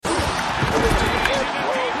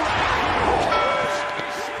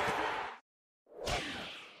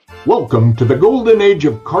Welcome to the Golden Age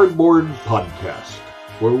of Cardboard podcast,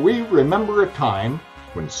 where we remember a time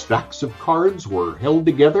when stacks of cards were held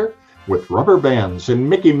together with rubber bands and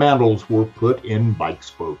Mickey Mantles were put in bike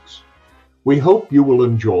spokes. We hope you will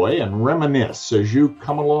enjoy and reminisce as you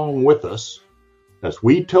come along with us as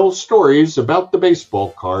we tell stories about the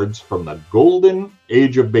baseball cards from the Golden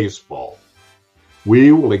Age of Baseball.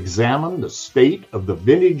 We will examine the state of the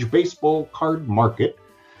vintage baseball card market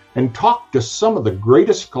and talk to some of the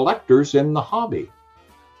greatest collectors in the hobby.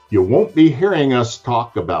 You won't be hearing us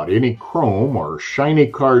talk about any chrome or shiny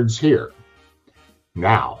cards here.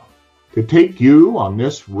 Now, to take you on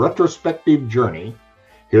this retrospective journey,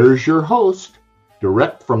 here's your host,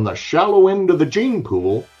 direct from the shallow end of the gene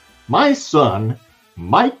pool, my son,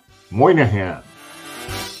 Mike Moynihan.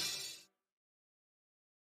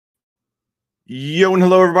 Yo and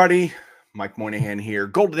hello everybody, Mike Moynihan here,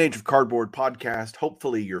 Golden Age of Cardboard podcast,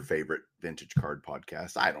 hopefully your favorite vintage card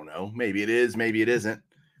podcast. I don't know, maybe it is, maybe it isn't,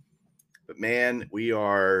 but man, we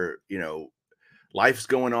are, life's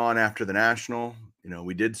going on after the National.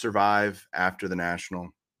 We did survive after the National,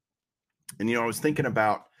 and I was thinking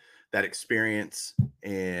about that experience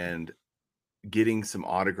and getting some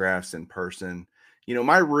autographs in person.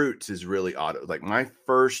 My roots is really like my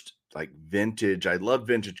first vintage. I love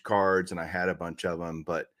vintage cards and I had a bunch of them,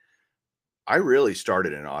 but I really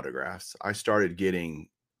started in autographs. I started getting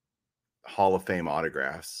Hall of Fame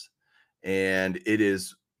autographs, and it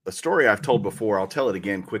is a story I've told before. I'll tell it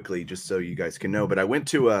again quickly just so you guys can know, but I went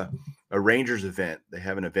to a Rangers event. They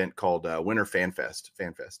have an event called Winter Fan Fest,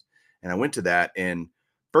 and I went to that, and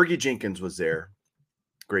Fergie Jenkins was there.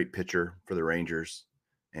 Great pitcher for the Rangers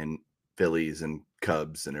and Phillies and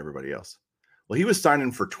Cubs and everybody else. Well, he was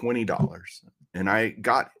signing for $20, and I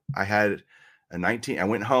had a 19. I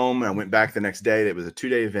went home and I went back the next day. It was a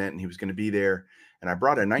 2-day event, and he was going to be there. And I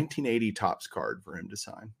brought a 1980 Topps card for him to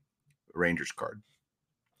sign, a Rangers card,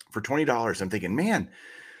 for $20. I'm thinking, man,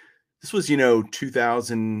 this was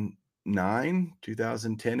 2009,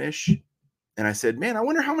 2010-ish. And I said, man, I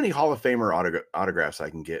wonder how many Hall of Famer autographs I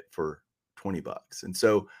can get for $20. And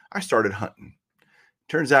so I started hunting.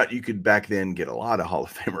 Turns out you could back then get a lot of Hall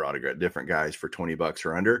of Famer autograph, different guys for $20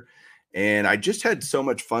 or under. And I just had so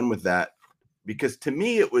much fun with that because to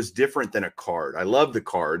me, it was different than a card. I love the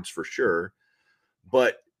cards for sure,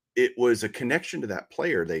 but it was a connection to that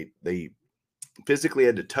player. They physically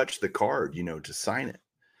had to touch the card, to sign it.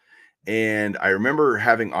 And I remember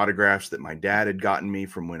having autographs that my dad had gotten me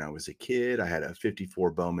from when I was a kid. I had a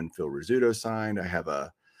 54 Bowman Phil Rizzuto signed. I have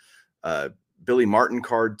a Billy Martin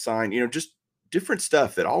card signed, just different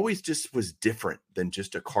stuff that always just was different than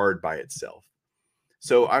just a card by itself.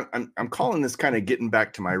 So I'm calling this kind of getting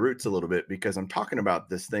back to my roots a little bit because I'm talking about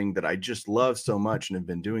this thing that I just love so much and have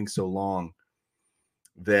been doing so long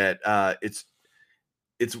that it's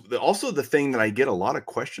also the thing that I get a lot of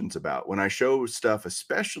questions about when I show stuff,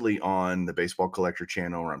 especially on the Baseball Collector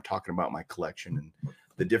channel, where I'm talking about my collection and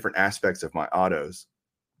the different aspects of my autos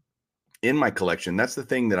in my collection. That's the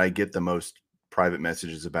thing that I get the most private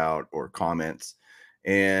messages about or comments.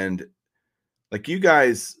 And like you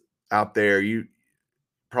guys out there, you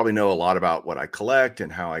probably know a lot about what I collect and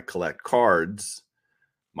how I collect cards.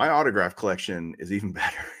 My autograph collection is even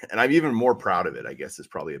better, and I'm even more proud of it, I guess is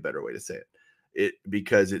probably a better way to say it,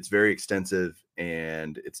 because it's very extensive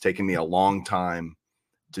and it's taken me a long time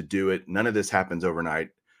to do it. None of this happens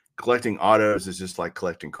overnight. Collecting autos is just like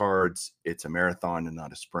collecting cards. It's a marathon and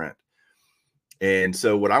not a sprint. And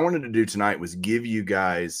so what I wanted to do tonight was give you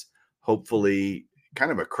guys hopefully kind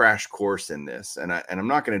of a crash course in this. And I'm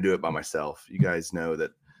not going to do it by myself. You guys know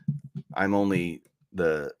that I'm only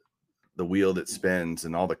the wheel that spins,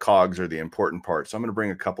 and all the cogs are the important part. So I'm going to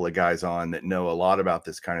bring a couple of guys on that know a lot about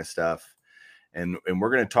this kind of stuff. And we're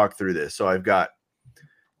going to talk through this. So I've got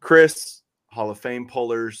Chris, Hall of Fame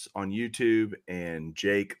Pullers on YouTube, and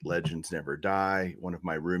Jake, Legends Never Die, one of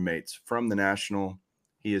my roommates from the National.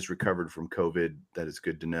 He has recovered from COVID. That is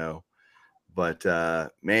good to know. But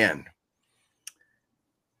man,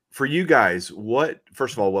 for you guys,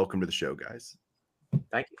 first of all, welcome to the show, guys.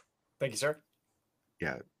 Thank you. Thank you, sir.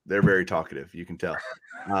 Yeah, they're very talkative. You can tell.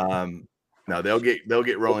 No, they'll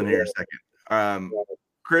get rolling here in a second.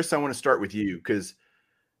 Chris, I want to start with you because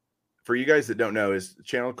for you guys that don't know, is a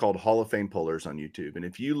channel called Hall of Fame Pullers on YouTube. And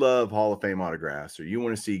if you love Hall of Fame autographs or you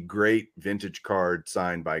want to see great vintage cards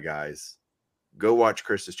signed by guys, go watch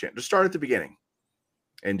Chris's channel. Just start at the beginning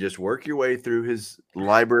and just work your way through his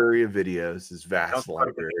library of videos, his vast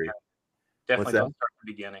library. Definitely don't start at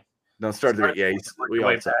the beginning. Don't start at the beginning. Yeah, we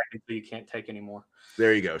all back until you can't take anymore.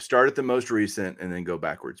 There you go. Start at the most recent and then go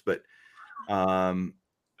backwards. But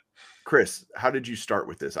Chris, how did you start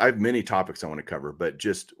with this? I have many topics I want to cover, but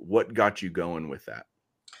just what got you going with that?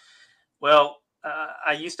 Well,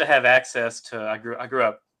 I used to have access to. I grew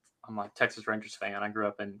up. I'm a Texas Rangers fan. I grew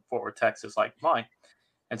up in Fort Worth, Texas, like Mike,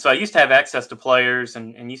 and so I used to have access to players,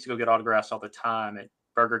 and used to go get autographs all the time at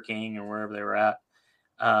Burger King or wherever they were at.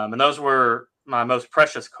 And those were my most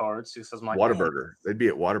precious cards because I was like, Whataburger. They'd be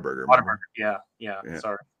at Whataburger. Whataburger. Yeah.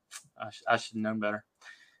 Sorry, I should have known better.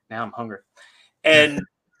 Now I'm hungry. And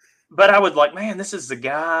but I would like, man, this is the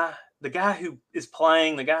guy who is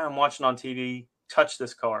playing, the guy I'm watching on TV. Touch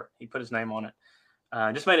this card. He put his name on it.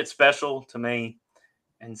 Just made it special to me.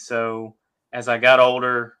 And so as I got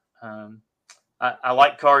older, I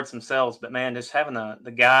like cards themselves, but man, just having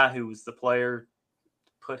the guy who was the player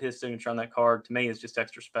put his signature on that card to me is just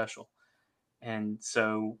extra special. And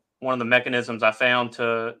so one of the mechanisms I found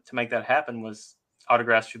to make that happen was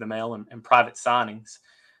autographs through the mail and private signings,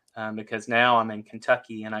 because now I'm in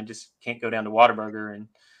Kentucky and I just can't go down to Whataburger and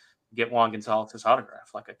get Juan Gonzalez's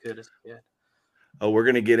autograph like I could as a kid. Oh, we're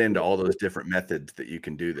going to get into all those different methods that you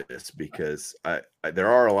can do this, because there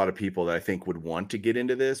are a lot of people that I think would want to get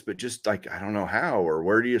into this, but just like, I don't know how, or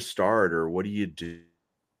where do you start, or what do you do?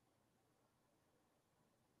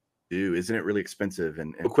 Isn't it really expensive?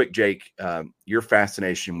 And quick, Jake, your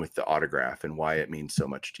fascination with the autograph and why it means so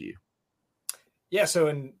much to you. Yeah,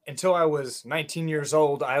 so until I was 19 years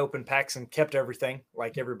old, I opened packs and kept everything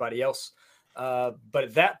like everybody else. But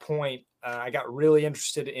at that point, I got really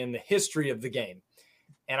interested in the history of the game.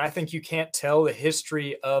 And I think you can't tell the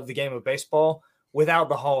history of the game of baseball without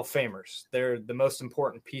the Hall of Famers. They're the most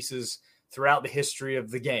important pieces throughout the history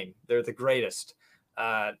of the game. They're the greatest.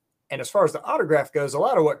 And as far as the autograph goes, a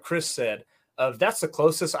lot of what Chris said, that's the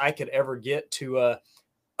closest I could ever get to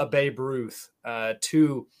a Babe Ruth,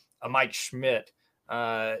 to a Mike Schmidt,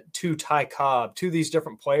 to Ty Cobb, to these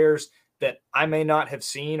different players that I may not have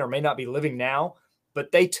seen or may not be living now,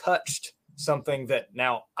 but they touched something that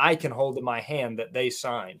now I can hold in my hand that they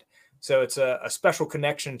signed. So it's a special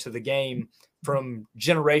connection to the game from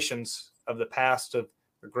generations of the past of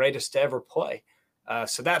the greatest to ever play.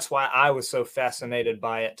 So that's why I was so fascinated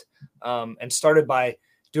by it, and started by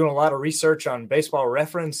doing a lot of research on Baseball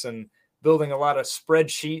Reference and building a lot of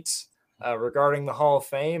spreadsheets regarding the Hall of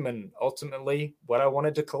Fame and ultimately what I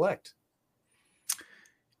wanted to collect.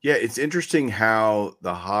 Yeah, it's interesting how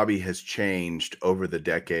the hobby has changed over the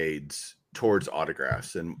decades towards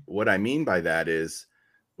autographs. And what I mean by that is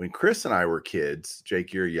when Chris and I were kids,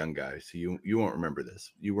 Jake, you're a young guy, so you won't remember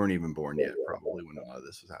this. You weren't even born yet, probably, when a lot of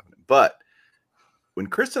this was happening. But when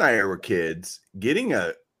Chris and I were kids, getting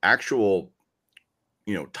a actual,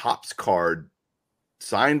 Topps card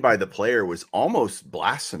signed by the player was almost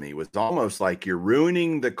blasphemy, was almost like you're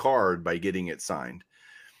ruining the card by getting it signed.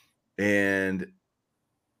 And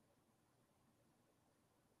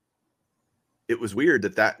it was weird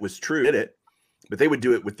that was true, did it? But they would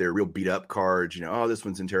do it with their real beat up cards, oh, this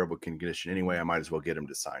one's in terrible condition anyway, I might as well get them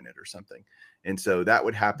to sign it or something. And so that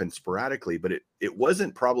would happen sporadically, but it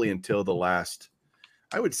wasn't probably until the last,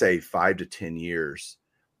 I would say, 5 to 10 years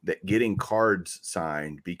that getting cards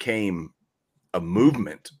signed became a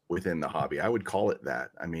movement within the hobby. I would call it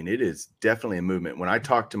that. I mean, it is definitely a movement. When I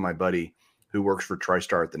talked to my buddy who works for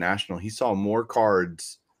TriStar at the National, he saw more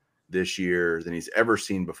cards this year than he's ever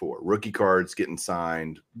seen before. Rookie cards getting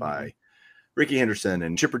signed by Ricky Henderson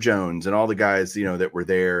and Chipper Jones and all the guys, that were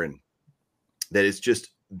there, and that it's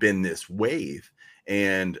just been this wave.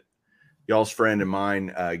 And y'all's friend of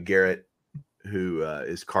mine, Garrett, who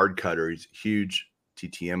is Card Cutter, he's a huge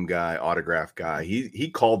TTM guy, autograph guy. He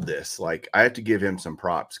called this, like, I have to give him some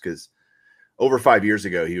props, because over 5 years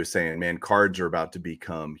ago, he was saying, man, cards are about to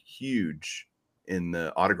become huge in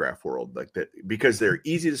the autograph world, like that, because they're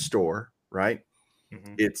easy to store, right?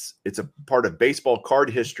 Mm-hmm. It's a part of baseball card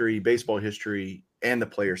history, and the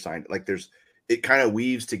player signed. Like it kind of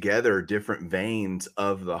weaves together different veins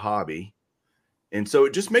of the hobby. And so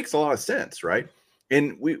it just makes a lot of sense, right?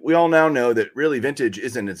 And we all now know that really vintage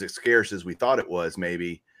isn't as scarce as we thought it was,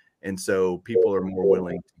 maybe. And so people are more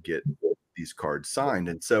willing to get these cards signed.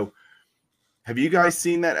 And so have you guys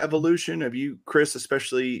seen that evolution? Have you, Chris,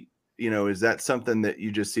 especially, is that something that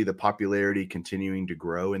you just see the popularity continuing to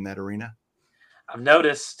grow in that arena? I've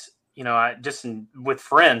noticed, I just with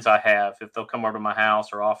friends I have, if they'll come over to my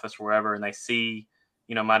house or office or wherever, and they see,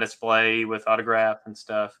 my display with autographs and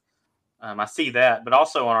stuff, I see that. But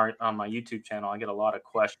also on my YouTube channel, I get a lot of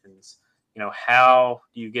questions. How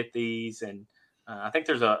do you get these? And I think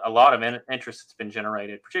there's a lot of interest that's been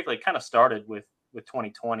generated, particularly kind of started with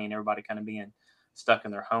 2020 and everybody kind of being stuck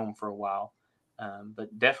in their home for a while.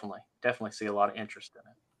 But definitely see a lot of interest in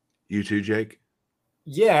it. You too, Jake?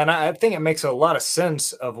 Yeah, and I think it makes a lot of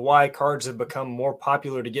sense of why cards have become more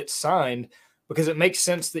popular to get signed, because it makes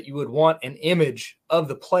sense that you would want an image of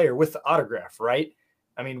the player with the autograph, right?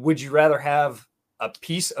 I mean, would you rather have a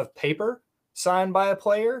piece of paper signed by a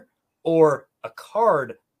player or a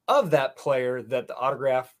card of that player that the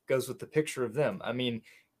autograph goes with the picture of them? I mean,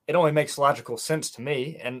 it only makes logical sense to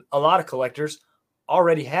me. And a lot of collectors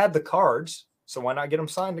already had the cards, so why not get them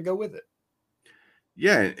signed to go with it?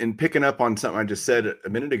 Yeah, and picking up on something I just said a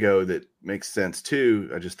minute ago that makes sense too.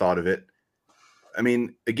 I just thought of it. I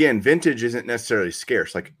mean, again, vintage isn't necessarily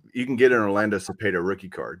scarce. Like you can get an Orlando Cepeda rookie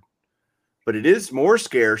card, but it is more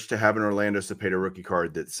scarce to have an Orlando Cepeda rookie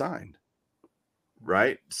card that's signed,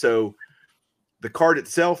 right? So the card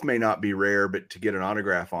itself may not be rare, but to get an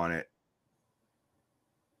autograph on it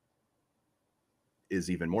is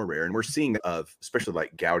even more rare. And we're seeing of especially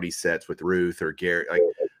like Gaudy sets with Ruth or Gary, like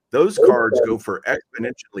those cards go for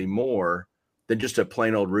exponentially more than just a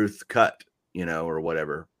plain old Ruth cut, or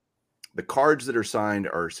whatever. The cards that are signed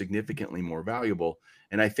are significantly more valuable.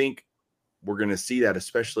 And I think we're going to see that,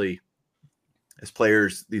 especially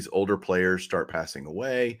as these older players start passing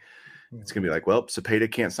away. It's going to be like, well,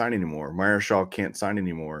 Cepeda can't sign anymore. Marichal can't sign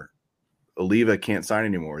anymore. Oliva can't sign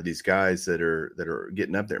anymore. These guys that are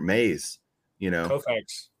getting up there, Mays,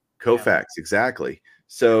 Koufax. Yeah. Exactly.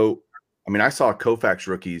 So, I mean, I saw Koufax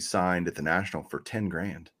rookies signed at the National for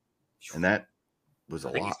 $10,000, and that was a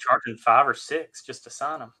lot. He's charging 5 or 6 just to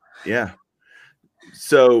sign them. Yeah.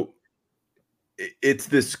 So it's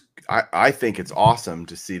this. I think it's awesome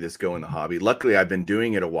to see this go in the hobby. Luckily, I've been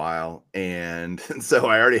doing it a while, and so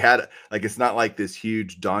I already had it's not like this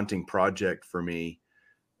huge daunting project for me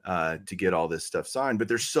to get all this stuff signed. But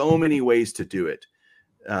there's so many ways to do it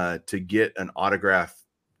to get an autograph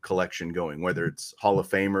collection going, whether it's Hall of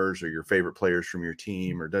Famers or your favorite players from your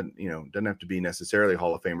team, or doesn't have to be necessarily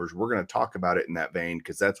Hall of Famers. We're going to talk about it in that vein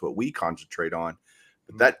because that's what we concentrate on.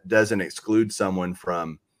 But that doesn't exclude someone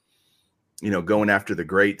from going after the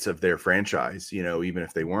greats of their franchise, even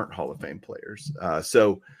if they weren't Hall of Fame players.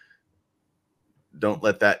 So don't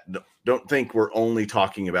think we're only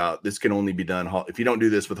talking about this can only be done. If you don't do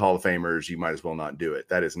this with Hall of Famers, you might as well not do it.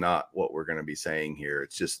 That is not what we're going to be saying here.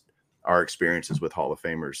 It's just our experiences with Hall of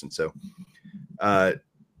Famers. And so,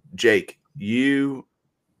 Jake, you're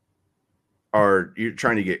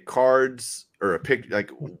trying to get cards or a pick. Like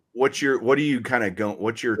what's your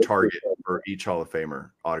target for each Hall of Famer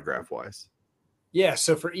autograph wise? Yeah.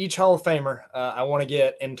 So for each Hall of Famer, I want to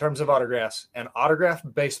get, in terms of autographs, an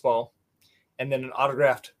autographed baseball, and then an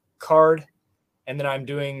autographed card. And then I'm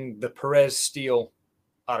doing the Perez Steele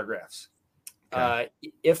autographs. Okay.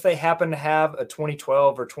 If they happen to have a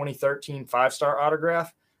 2012 or 2013 5-star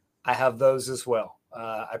autograph, I have those as well.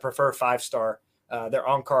 I prefer 5-star. They're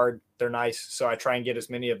on card. They're nice. So I try and get as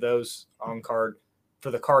many of those on card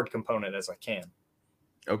for the card component as I can.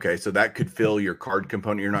 Okay. So that could fill your card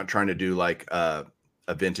component. You're not trying to do like a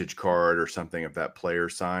vintage card or something if that player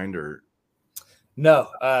signed, or? No,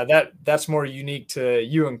 that's more unique to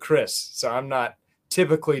you and Chris. So I'm not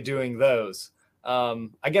typically doing those.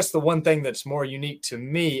 I guess the one thing that's more unique to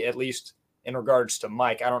me, at least in regards to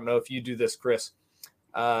Mike, I don't know if you do this, Chris.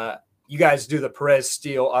 You guys do the Perez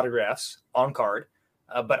Steele autographs on card,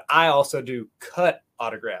 but I also do cut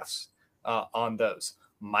autographs on those.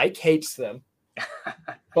 Mike hates them,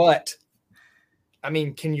 but I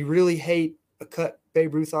mean, can you really hate a cut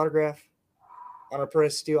Babe Ruth autograph on a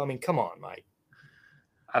Perez Steele? I mean, come on, Mike.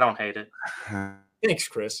 I don't hate it. Thanks,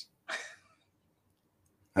 Chris.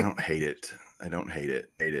 I don't hate it.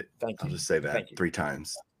 Hate it. Thank you. I'll just say that 3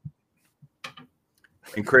 times.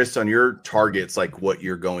 And Chris, on your targets, like what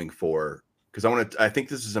you're going for, because I think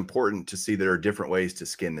this is important to see there are different ways to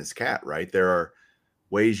skin this cat, right? There are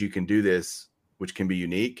ways you can do this, which can be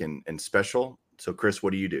unique and special. So Chris,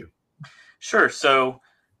 what do you do? Sure. So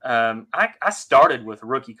I started with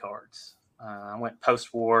rookie cards. I went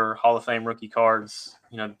post-war Hall of Fame rookie cards,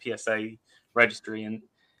 the PSA registry, and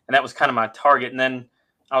that was kind of my target. And then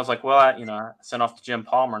I was like, well, I sent off to Jim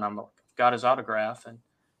Palmer, and I'm like, got his autograph, and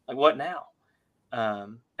like, what now?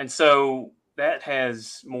 And so that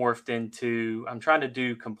has morphed into, I'm trying to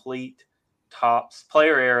do complete Topps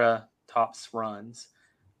player era Topps runs,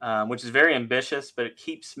 which is very ambitious, but it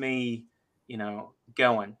keeps me,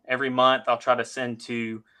 going. Every month I'll try to send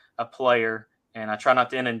to a player, and I try not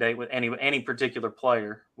to inundate with any particular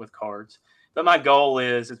player with cards. But my goal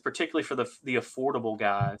is particularly for the affordable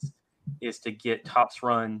guys, is to get Topps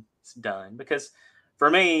runs done, because for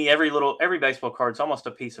me, every baseball card is almost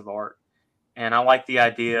a piece of art. And I like the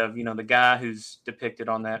idea of, the guy who's depicted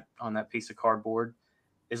on that piece of cardboard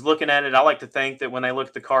is looking at it. I like to think that when they look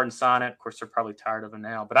at the card and sign it, of course, they're probably tired of him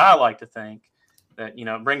now, but I like to think that, you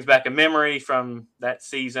know, brings back a memory from that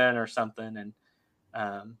season or something.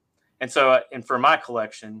 And so for my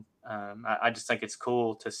collection, I just think it's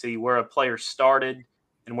cool to see where a player started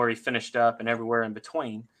and where he finished up and everywhere in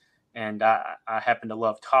between. And I happen to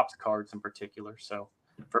love Topps cards in particular. So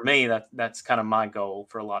for me, that's kind of my goal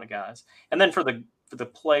for a lot of guys. And then for the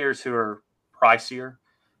players who are pricier,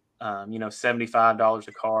 you know, $75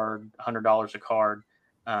 a card, $100 a card.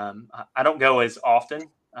 I don't go as often.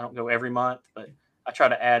 I don't go every month, but I try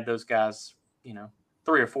to add those guys, you know,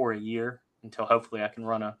 3 or 4 a year until hopefully I can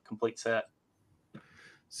run a complete set.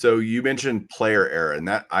 So you mentioned player era, and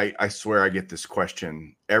that I swear I get this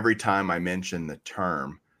question every time I mention the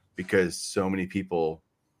term, because so many people,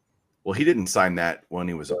 well, he didn't sign that when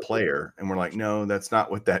he was a player. And we're like, no, that's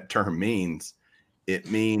not what that term means. It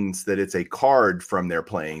means that it's a card from their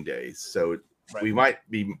playing days. So right.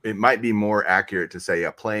 It might be more accurate to say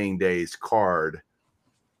a playing days card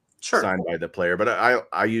signed by the player, but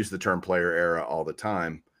I use the term player era all the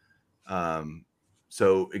time.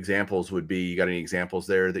 So examples would be, you got any examples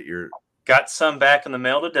there that you're got some back in the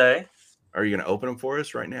mail today? Are you going to open them for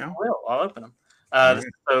us right now? I'll open them. Right.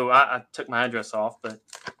 So I took my address off, but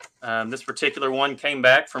this particular one came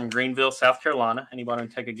back from Greenville, South Carolina. Anybody want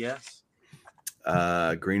to take a guess?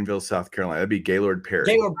 Greenville, South Carolina. That'd be Gaylord Perry.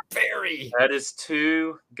 Gaylord Perry. That is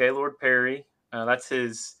to Gaylord Perry. That's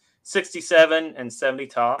his 67 and 70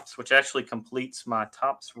 Topps, which actually completes my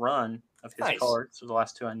Topps run of his cards. So the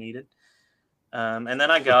last 2 I needed. And then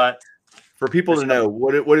I got, for people to know,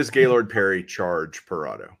 what does Gaylord Perry charge per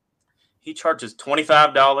auto? He charges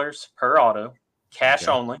 $25 per auto, cash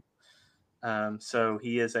only. So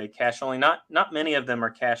he is a cash only. Not many of them are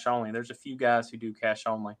cash only. There's a few guys who do cash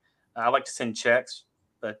only. I like to send checks,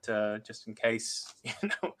 but just in case,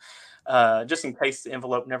 just in case the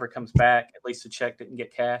envelope never comes back, at least the check didn't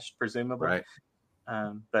get cashed, presumably. Right.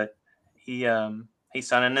 But he's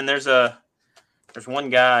signed. And then there's one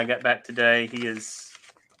guy I got back today. He's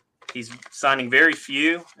signing very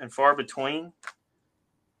few and far between,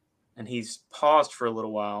 and he's paused for a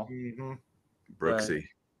little while. Mm-hmm.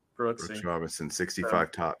 Brooks Robinson,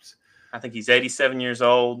 65 Topps. I think he's 87 years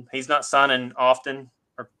old. He's not signing often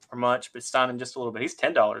or much, but signing just a little bit. He's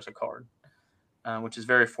 $10 a card, which is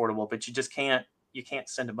very affordable. But you just can't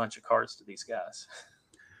send a bunch of cards to these guys.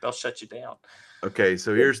 They'll shut you down. Okay,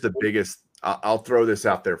 so here's the biggest. I'll throw this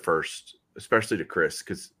out there first, especially to Chris,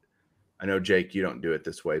 because I know, Jake, you don't do it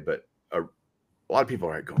this way, but a lot of people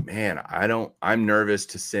are going, man, I'm nervous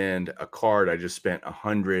to send a card I just spent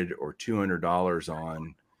 $100 or $200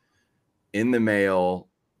 on in the mail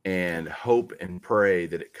and hope and pray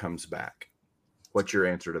that it comes back. What's your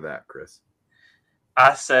answer to that, Chris?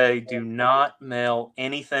 I say do not mail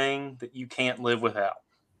anything that you can't live without.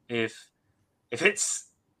 If it's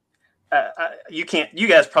you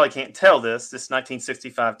guys probably can't tell this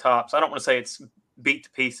 1965 Topps. I don't want to say it's beat to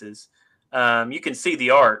pieces. You can see the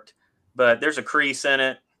art, but there's a crease in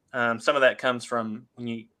it. Some of that comes from when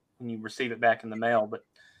you receive it back in the mail, but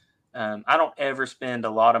I don't ever spend a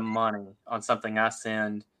lot of money on something I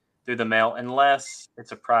send through the mail unless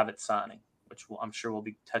it's a private signing, which I'm sure we'll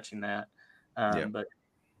be touching that. But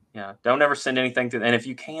yeah, don't ever send anything through. And if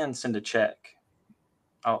you can send a check,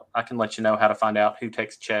 I can let you know how to find out who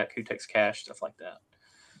takes check, who takes cash, stuff like that.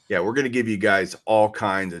 Yeah, we're going to give you guys all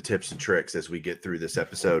kinds of tips and tricks as we get through this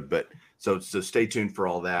episode. But so stay tuned for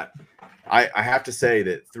all that. I have to say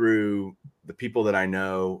that through the people that I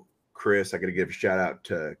know, Chris, I got to give a shout out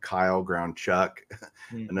to Kyle Ground Chuck,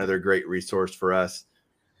 another great resource for us.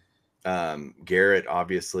 Garrett,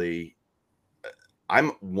 obviously,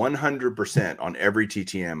 I'm 100% on every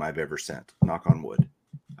TTM I've ever sent. Knock on wood.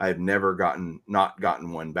 I have never not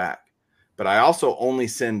gotten one back. But I also only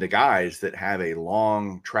send to guys that have a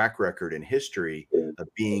long track record and history of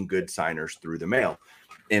being good signers through the mail.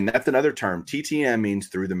 And that's another term. TTM means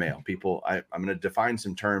through the mail. People, I'm going to define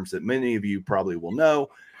some terms that many of you probably will know,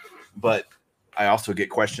 but I also get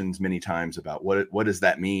questions many times about what does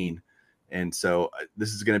that mean? And so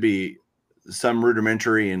this is going to be some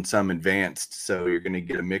rudimentary and some advanced. So you're going to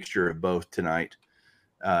get a mixture of both tonight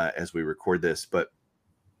as we record this. But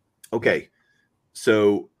okay,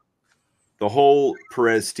 so the whole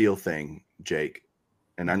Perez Steel thing, Jake,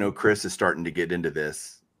 and I know Chris is starting to get into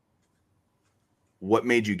this. What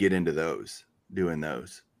made you get into doing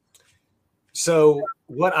those? So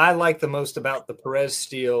what I like the most about the Perez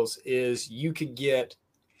Steels is you could get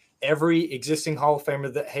every existing Hall of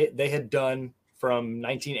Famer that they had done from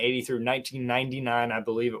 1980 through 1999, I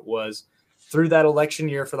believe it was, through that election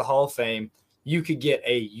year for the Hall of Fame. You could get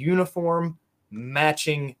a uniform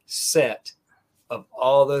matching set of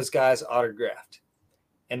all those guys autographed.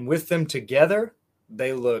 And with them together,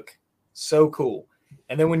 they look So cool.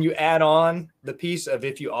 And then when you add on the piece of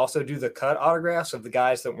if you also do the cut autographs of the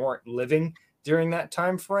guys that weren't living during that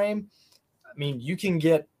time frame, I mean, you can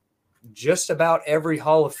get just about every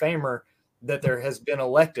Hall of Famer that there has been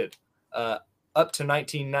elected up to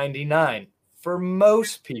 1999 for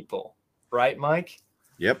most people. Right, Mike?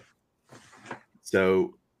 Yep.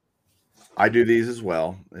 So I do these as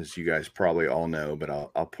well, as you guys probably all know, but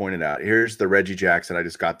I'll point it out. Here's the Reggie Jackson. I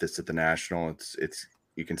just got this at the National. It's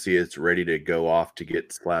you can see it's ready to go off to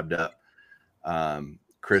get slabbed up.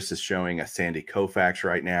 Chris is showing a Sandy Koufax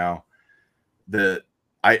right now.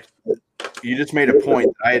 You just made a point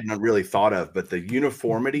that I hadn't really thought of, but the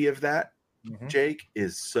uniformity of that, Jake,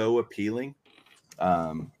 is so appealing,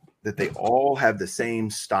 that they all have the same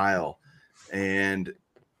style. And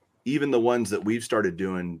even the ones that we've started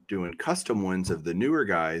doing custom ones of the newer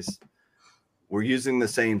guys, we're using the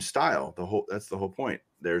same style. That's the whole point.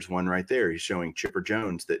 There's one right there. He's showing Chipper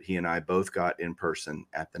Jones that he and I both got in person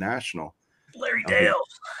at the National. Larry Dale.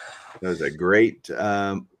 That was a great.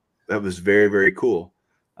 That was very, very cool.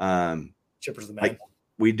 Chipper's the man.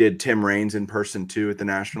 We did Tim Raines in person too at the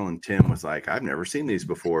National, and Tim was like, "I've never seen these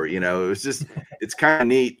before." You know, it was just, it's kind of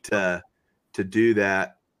neat to do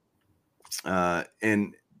that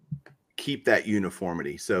and keep that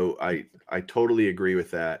uniformity. So I totally agree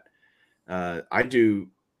with that. I do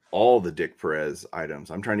all the Dick Perez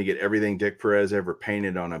items. I'm trying to get everything Dick Perez ever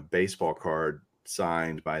painted on a baseball card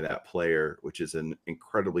signed by that player, which is an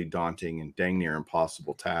incredibly daunting and dang near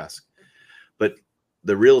impossible task. But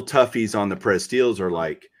the real toughies on the Perez Steels are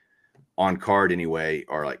like, on card anyway,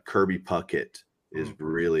 are like Kirby Puckett is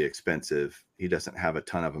really expensive. He doesn't have a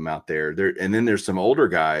ton of them out there. And then there's some older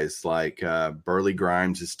guys like Burley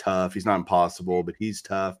Grimes is tough. He's not impossible, but he's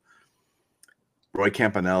tough. Roy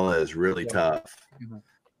Campanella is really tough.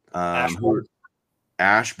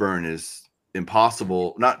 Ashburn is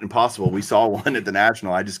impossible. Not impossible. We saw one at the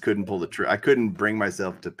National. I just couldn't pull the trigger. I couldn't bring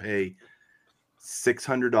myself to pay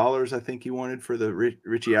 $600. I think he wanted for the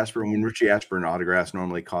Richie Ashburn. When Richie Ashburn autographs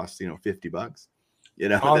normally cost $50.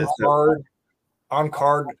 On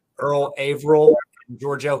card Earl Averill and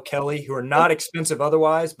George L. Kelly, who are not expensive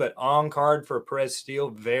otherwise, but on card for a Perez Steel,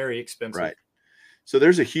 very expensive. Right. So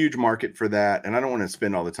there's a huge market for that. And I don't want to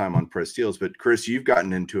spend all the time on Perez Steels, but Chris, you've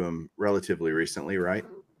gotten into them relatively recently, right?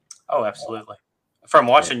 Oh, absolutely. From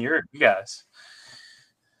watching you guys.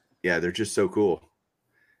 Yeah, they're just so cool.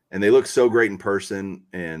 And they look so great in person.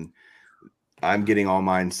 And I'm getting all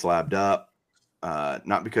mine slabbed up.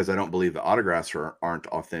 Not because I don't believe the autographs aren't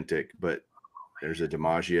authentic, but there's a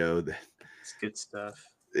DiMaggio. It's good stuff.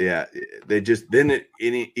 Yeah,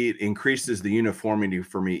 it increases the uniformity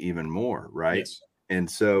for me even more, right? Yes. And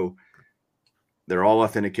so they're all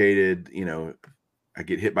authenticated. You know, I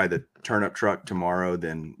get hit by the turnip truck tomorrow,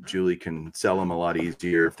 then Julie can sell them a lot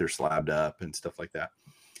easier if they're slabbed up and stuff like that.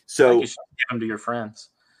 So you should give them to your friends.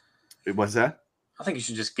 What's that? I think you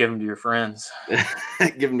should just give them to your friends.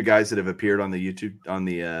 Give them to guys that have appeared on the YouTube, on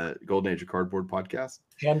the Golden Age of Cardboard podcast.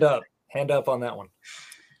 Hand up on that one.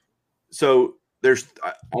 So I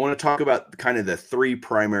want to talk about kind of the three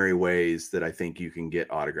primary ways that I think you can get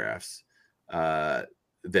autographs.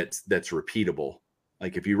 That's repeatable.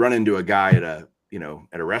 Like if you run into a guy at a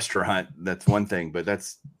restaurant, that's one thing, but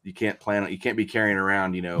you can't be carrying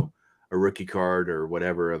around, a rookie card or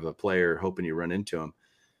whatever of a player hoping you run into him.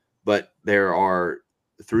 But there are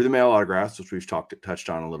through the mail autographs, which we've touched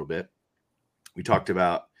on a little bit. We talked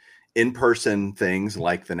about in-person things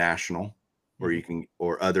like the National,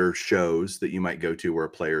 or other shows that you might go to where a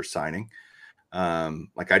player's signing.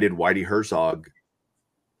 Like I did Whitey Herzog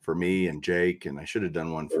for me and Jake, and I should have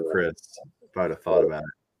done one for Chris if I'd have thought about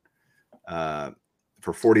it.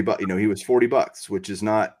 For $40, he was $40, which is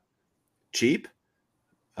not cheap.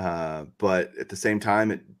 But at the same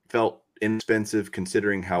time, it felt inexpensive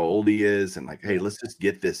considering how old he is, and like, hey, let's just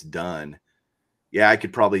get this done. Yeah, I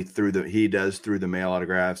could probably he does through the mail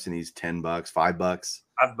autographs, and he's $10, $5.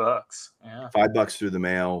 $5, yeah. $5 through the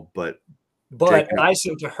mail, but I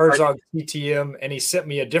sent to Herzog TTM, and he sent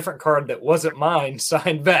me a different card that wasn't mine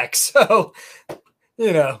signed back. So,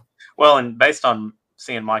 Well, and based on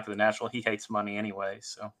seeing Mike at the National, he hates money anyway.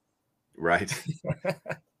 So, right,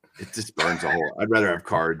 it just burns a hole. I'd rather have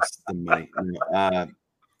cards than money.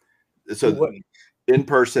 So, in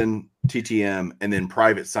person TTM, and then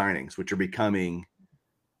private signings, which are becoming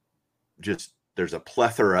there's a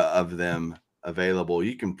plethora of them available.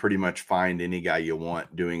 You can pretty much find any guy you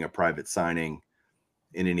want doing a private signing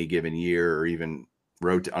in any given year, or even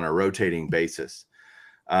on a rotating basis.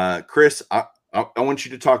 Chris, I want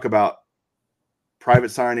you to talk about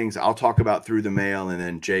private signings. I'll talk about through the mail, and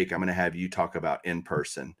then Jake, I'm going to have you talk about in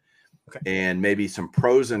person. and maybe some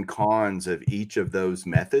pros and cons of each of those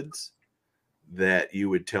methods that you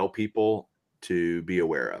would tell people to be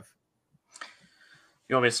aware of.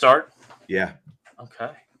 You want me to start? Yeah.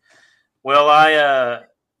 Okay. Well,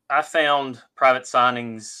 I found private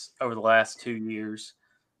signings over the last 2 years.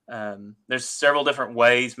 There's several different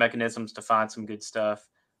ways, mechanisms to find some good stuff.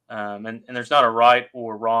 And there's not a right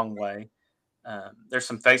or wrong way. There's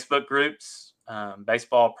some Facebook groups.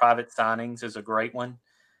 Baseball private signings is a great one.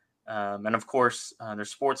 And of course,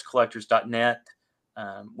 there's sportscollectors.net,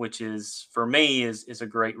 which is, for me, is a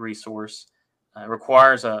great resource. It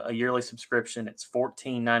requires a yearly subscription. It's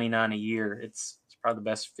 $14.99 a year. It's probably the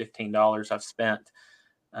best $15 I've spent.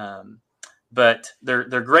 But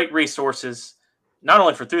they're great resources, not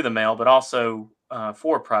only for through the mail, but also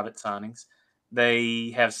for private signings.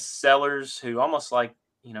 They have sellers who, almost like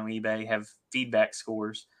eBay, have feedback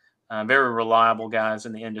scores. Very reliable guys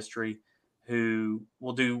in the industry who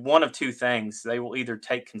will do one of two things. They will either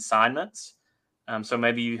take consignments. So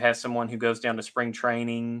maybe you have someone who goes down to spring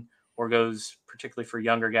training or goes, particularly for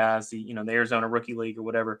younger guys, the Arizona Rookie League or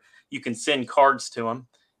whatever. You can send cards to them,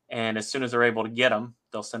 and as soon as they're able to get them,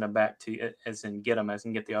 they'll send them back to you, as in get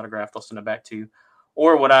the autograph, they'll send it back to you.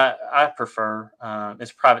 Or what I prefer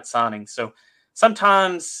is private signings. So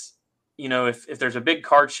sometimes, if there's a big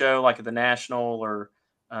card show like at the National, or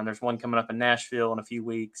there's one coming up in Nashville in a few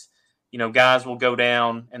weeks, guys will go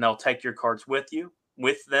down and they'll take your cards with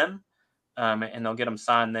them, and they'll get them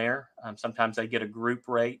signed there. Sometimes they get a group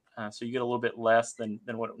rate, so you get a little bit less than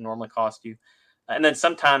what it would normally cost you. And then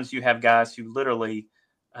sometimes you have guys who literally,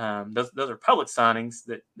 those are public signings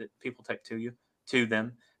that people take to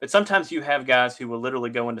them. But sometimes you have guys who will literally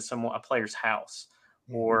go into a player's house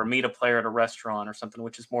or meet a player at a restaurant or something,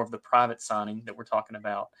 which is more of the private signing that we're talking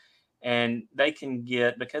about. And they can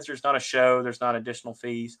get, because there's not a show, there's not additional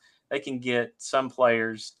fees, they can get some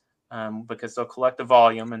players, because they'll collect the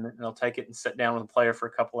volume and they'll take it and sit down with a player for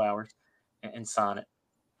a couple hours and sign it.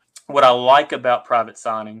 What I like about private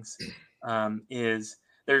signings is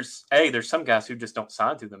there's some guys who just don't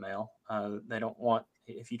sign through the mail. They don't want,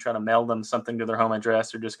 if you try to mail them something to their home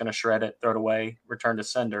address, they're just going to shred it, throw it away, return to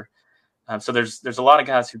sender. So there's a lot of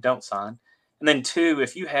guys who don't sign. And then two,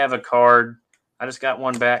 if you have a card, I just got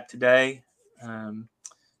one back today, a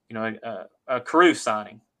Carew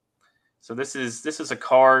signing. So this is a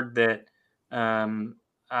card that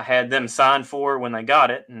I had them sign for when they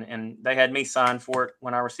got it, and they had me sign for it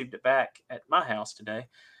when I received it back at my house today.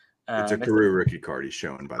 It's a Carew rookie card he's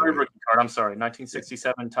showing, by the way. Rookie card, I'm sorry,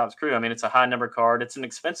 1967 Topps Carew. I mean, it's a high number card. It's an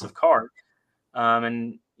expensive card,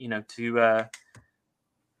 and to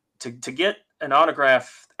get an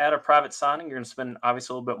autograph at a private signing, you're going to spend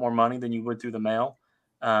obviously a little bit more money than you would through the mail.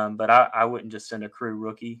 But I wouldn't just send a Carew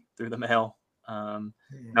rookie through the mail.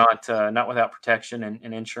 Not without protection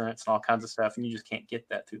and insurance and all kinds of stuff, and you just can't get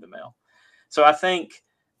that through the mail. So I think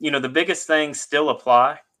the biggest things still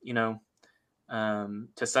apply.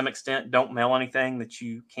 To some extent, don't mail anything that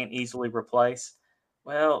you can't easily replace.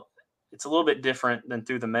 Well, it's a little bit different than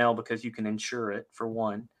through the mail because you can insure it, for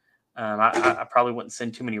one. I probably wouldn't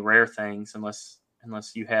send too many rare things unless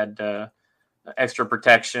you had extra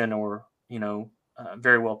protection or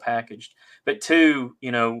very well packaged. But two,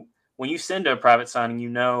 when you send to a private signing,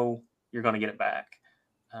 you're going to get it back.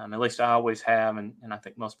 At least I always have, and I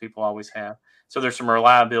think most people always have. So there's some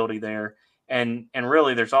reliability there, and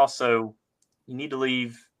really there's also, you need to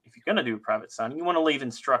leave, if you're going to do a private signing, you want to leave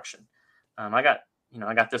instruction. I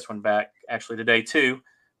got this one back actually today too.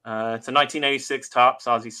 It's a 1986 Topps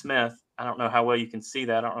Ozzie Smith. I don't know how well you can see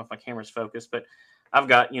that. I don't know if my camera's focused, but I've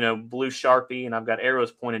got blue Sharpie and I've got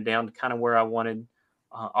arrows pointed down to kind of where I wanted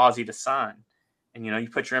Ozzie to sign. And you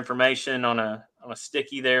put your information on a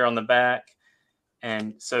sticky there on the back,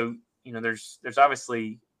 and so there's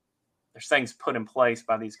obviously things put in place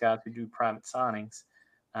by these guys who do private signings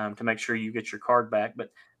to make sure you get your card back.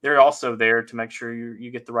 But they're also there to make sure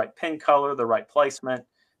you get the right pin color, the right placement,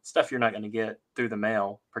 stuff you're not going to get through the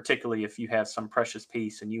mail, particularly if you have some precious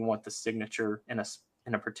piece and you want the signature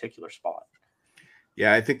in a particular spot.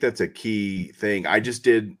 Yeah, I think that's a key thing. I just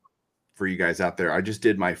did, for you guys out there,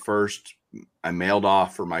 I mailed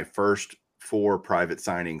off for my first 4 private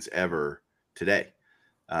signings ever today,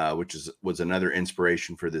 which was another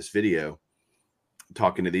inspiration for this video,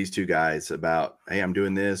 talking to these two guys about, hey, I'm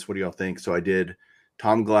doing this. What do y'all think? So I did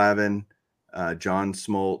Tom Glavine, John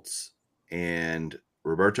Smoltz, and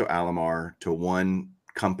Roberto Alomar to one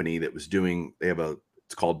company that was doing,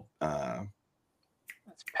 it's called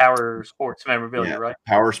Power Sports Memorabilia, right?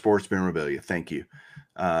 Power Sports Memorabilia. Thank you.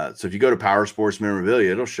 So if you go to Power Sports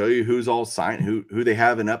Memorabilia, it'll show you who's all signed, who they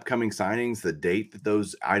have in upcoming signings, the date that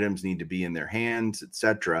those items need to be in their hands,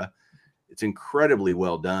 etc. It's incredibly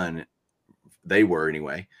well done. They were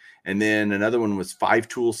anyway. And then another one was 5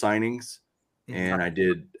 Tool signings. And I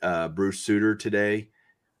did Bruce Sutter today.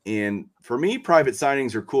 And for me, private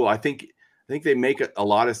signings are cool. I think they make a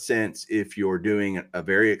lot of sense if you're doing a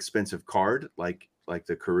very expensive card, like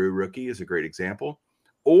the Carew rookie is a great example,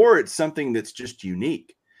 or it's something that's just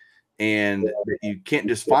unique and that you can't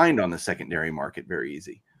just find on the secondary market very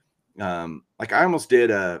easy. Like I almost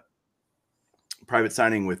did a private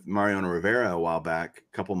signing with Mariano Rivera a while back,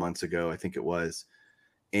 a couple months ago, I think it was.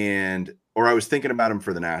 Or I was thinking about him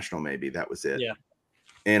for the National, maybe that was it. Yeah.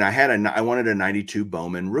 And I wanted a 92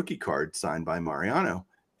 Bowman rookie card signed by Mariano.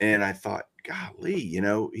 And I thought, golly, he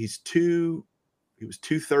was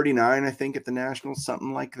 239, I think, at the National,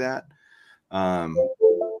 something like that. And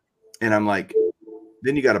I'm like,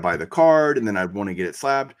 then you got to buy the card, and then I'd want to get it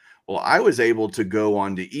slabbed. Well, I was able to go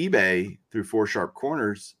onto eBay through 4 Sharp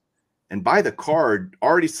Corners and buy the card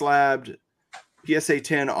already slabbed, PSA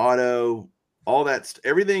 10 auto, all that,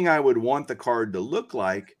 everything I would want the card to look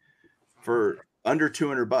like for under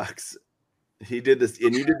 $200. He did this,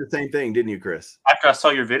 and you did the same thing, didn't you, Chris? After I saw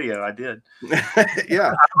your video, I did.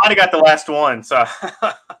 Yeah. I might have got the last one, so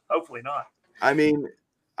hopefully not. I mean,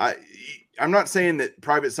 I'm not saying that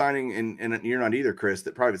private signing, and you're not either, Chris,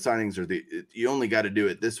 that private signings you only got to do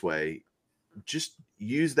it this way. Just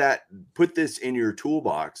use that, put this in your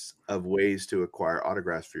toolbox of ways to acquire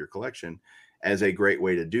autographs for your collection as a great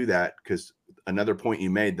way to do that. Because another point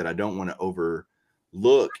you made that I don't want to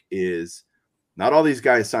overlook is not all these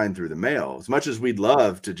guys sign through the mail. As much as we'd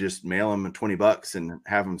love to just mail them $20 and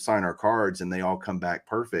have them sign our cards and they all come back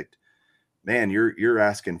perfect, man, you're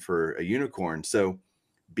asking for a unicorn. So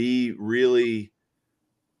be really,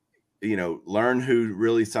 learn who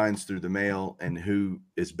really signs through the mail and who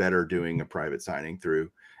is better doing a private signing through.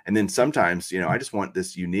 And then sometimes, I just want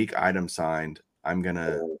this unique item signed. I'm going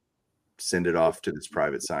to send it off to this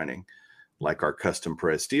private signing, like our custom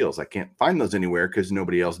Perez Steels. I can't find those anywhere because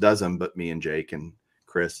nobody else does them but me and Jake and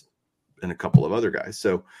Chris and a couple of other guys.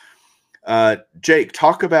 So, Jake,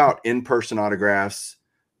 talk about in-person autographs.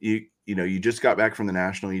 You just got back from the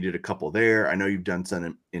National. You did a couple there. I know you've done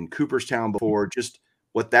some in Cooperstown before. Just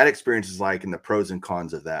what that experience is like and the pros and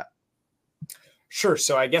cons of that. Sure.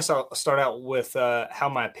 So I guess I'll start out with how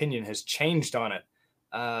my opinion has changed on it.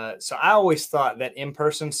 So I always thought that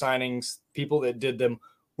in-person signings, people that did them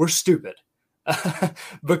were stupid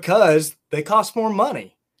because they cost more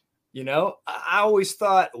money. I always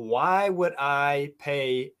thought, why would I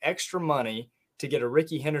pay extra money to get a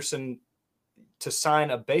Rickey Henderson to sign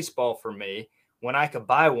a baseball for me when I could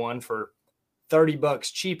buy one for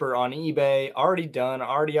 $30 cheaper on eBay, already done,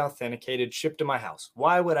 already authenticated, shipped to my house?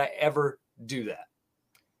 Why would I ever do that?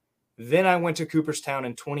 Then I went to Cooperstown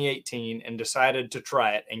in 2018 and decided to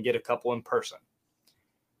try it and get a couple in person.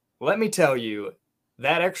 Let me tell you,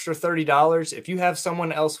 that extra $30, if you have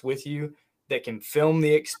someone else with you that can film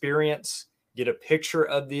the experience, get a picture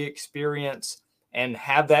of the experience, and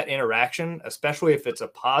have that interaction, especially if it's a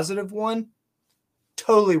positive one,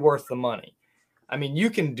 totally worth the money. I mean, you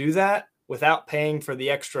can do that without paying for the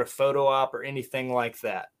extra photo op or anything like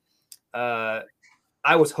that.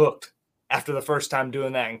 I was hooked after the first time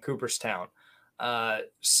doing that in Cooperstown.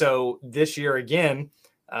 So this year again,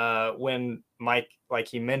 when Mike, like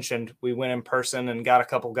he mentioned, we went in person and got a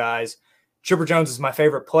couple guys. Chipper Jones is my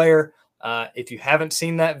favorite player. If you haven't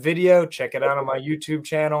seen that video, check it out on my YouTube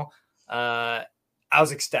channel. I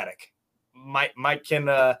was ecstatic. Mike can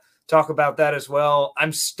talk about that as well.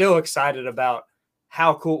 I'm still excited about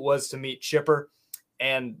how cool it was to meet Chipper.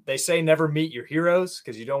 And they say never meet your heroes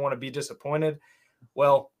because you don't want to be disappointed.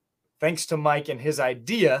 Well, thanks to Mike and his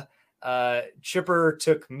idea, Chipper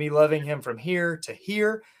took me loving him from here to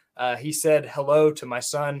here. He said hello to my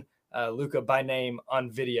son, Luca, by name on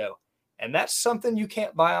video. And that's something you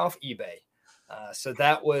can't buy off eBay. So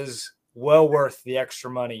that was well worth the extra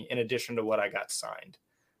money in addition to what I got signed.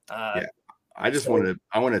 Yeah, I want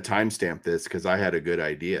to timestamp this because I had a good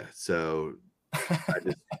idea. So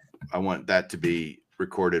I want that to be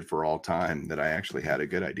recorded for all time that I actually had a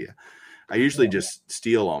good idea. I usually just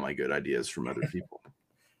steal all my good ideas from other people.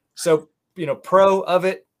 So, pro of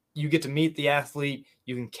it, you get to meet the athlete.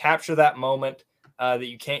 You can capture that moment that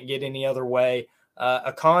you can't get any other way.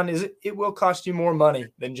 A con is it will cost you more money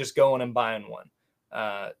than just going and buying one.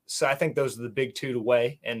 So I think those are the big two to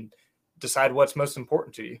weigh and decide what's most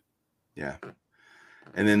important to you. Yeah.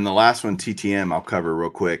 And then the last one, TTM, I'll cover real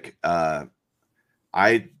quick.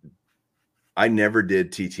 I never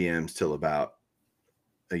did TTMs till about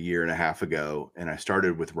a year and a half ago. And I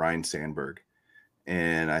started with Ryan Sandberg,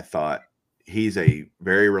 and I thought he's a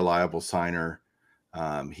very reliable signer.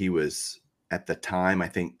 He was at the time, I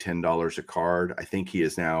think $10 a card. I think he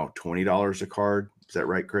is now $20 a card. Is that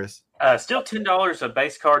right, Chris? Still $10 a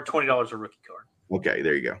base card, $20 a rookie card. Okay,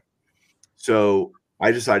 there you go. So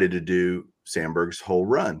I decided to do Sandberg's whole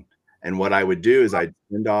run. And what I would do is I'd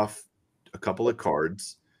send off a couple of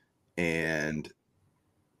cards, and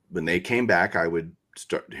when they came back, I would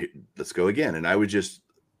start, let's go again. And I would just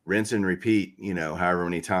rinse and repeat, however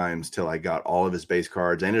many times till I got all of his base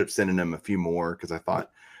cards. I ended up sending him a few more because I thought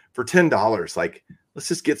for $10, like, let's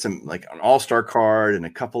just get some, like, an all-star card and a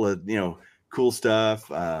couple of, cool stuff.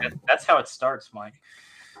 That's how it starts, Mike.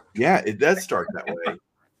 Yeah, it does start that way.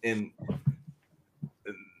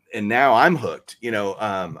 And now I'm hooked.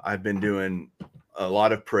 I've been doing a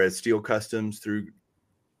lot of Perez Steel customs through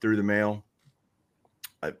the mail.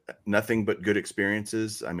 Nothing but good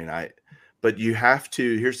experiences. I mean, but you have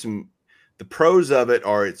to. Here's the pros of it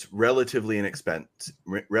are it's relatively inexpensive.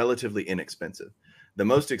 The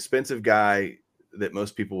most expensive guy that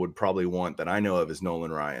most people would probably want that I know of is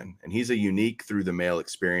Nolan Ryan, and he's a unique through the mail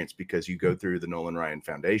experience because you go through the Nolan Ryan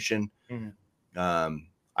Foundation. Mm-hmm.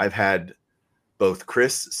 I've had both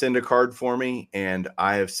Chris send a card for me, and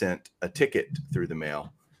I have sent a ticket through the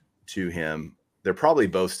mail to him. They're probably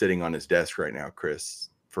both sitting on his desk right now, Chris,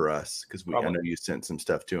 for us, because I know you sent some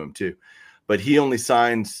stuff to him too. But he only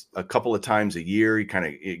signs a couple of times a year. He kind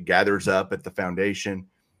of gathers up at the foundation.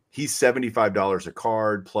 He's $75 a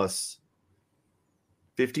card plus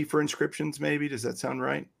 50 for inscriptions, maybe. Does that sound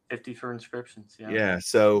right? 50 for inscriptions, yeah. Yeah,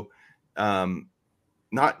 so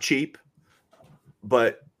not cheap,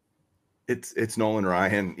 but it's Nolan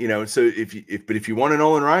Ryan, so if you want a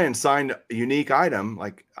Nolan Ryan signed unique item,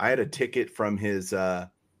 like I had a ticket from his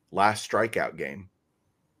last strikeout game.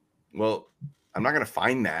 Well, I'm not going to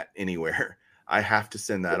find that anywhere. I have to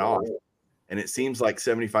send that off. And it seems like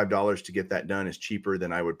 $75 to get that done is cheaper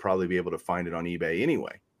than I would probably be able to find it on eBay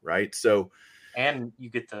anyway. Right. So, and you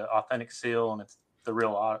get the authentic seal, and it's the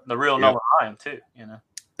real Nolan Ryan too,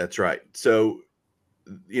 That's right. So,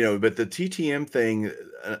 but the TTM thing,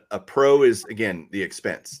 a pro is, again, the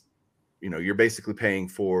expense. You're basically paying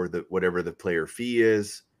for whatever the player fee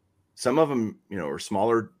is. Some of them, are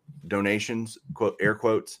smaller donations, quote, air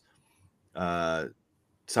quotes.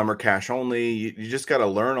 Some are cash only. You just got to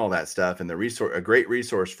learn all that stuff. And a great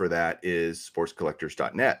resource for that is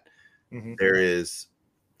sportscollectors.net. Mm-hmm. There is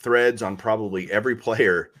threads on probably every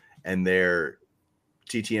player and their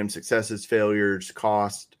TTM successes, failures,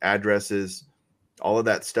 cost, addresses. All of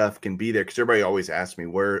that stuff can be there because everybody always asks me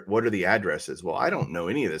what are the addresses? Well, I don't know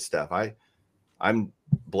any of this stuff. I'm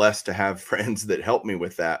blessed to have friends that help me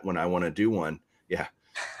with that when I want to do one. Yeah.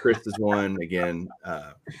 Chris is one again.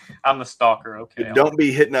 I'm the stalker. Okay. Don't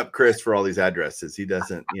be hitting up Chris for all these addresses. He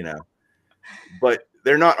doesn't, but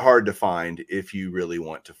they're not hard to find if you really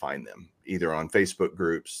want to find them, either on Facebook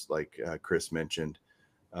groups, like Chris mentioned.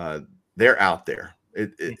 They're out there.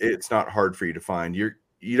 It's not hard for you to find.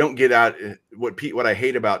 You don't get out. What I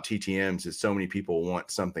hate about TTMs is so many people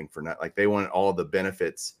want something for nothing. Like they want all the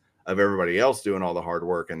benefits of everybody else doing all the hard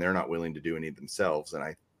work, and they're not willing to do any themselves. And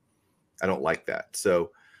I don't like that.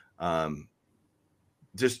 So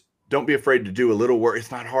just don't be afraid to do a little work.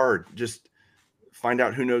 It's not hard. Just find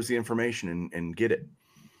out who knows the information and get it.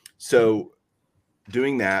 So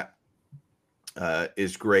doing that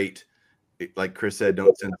is great. Like Chris said,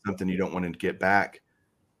 don't send something you don't want to get back.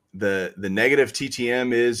 The negative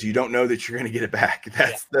TTM is you don't know that you're going to get it back.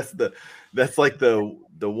 That's like the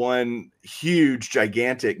one huge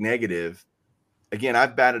gigantic negative. Again,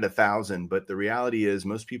 I've batted 1,000, but the reality is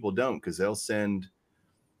most people don't, because they'll send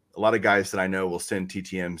a lot of guys that I know will send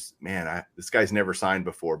TTMs. Man, this guy's never signed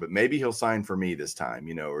before, but maybe he'll sign for me this time,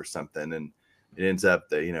 or something. And it ends up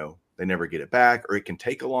that, they never get it back, or it can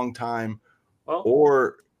take a long time,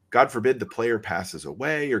 or God forbid the player passes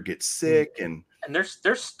away or gets sick. And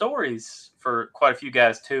there's stories for quite a few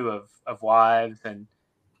guys too of wives. And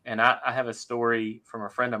I have a story from a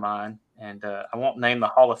friend of mine, and I won't name the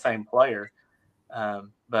Hall of Fame player.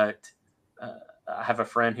 But I have a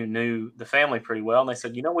friend who knew the family pretty well, and they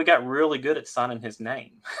said, we got really good at signing his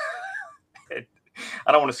name.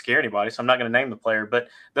 I don't want to scare anybody, so I'm not going to name the player, but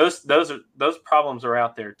those problems are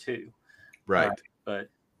out there too. Right.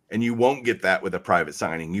 And you won't get that with a private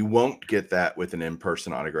signing. You won't get that with an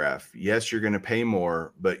in-person autograph. Yes, you're going to pay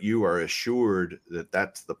more, but you are assured that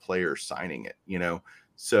that's the player signing it,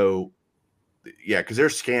 So yeah, because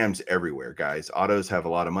there's scams everywhere, guys. Autos have a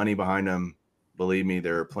lot of money behind them. Believe me,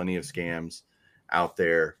 there are plenty of scams out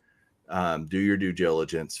there. Do your due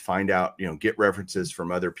diligence. Find out, get references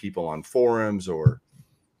from other people on forums or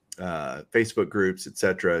Facebook groups,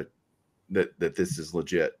 etc. That this is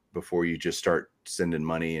legit before you just start sending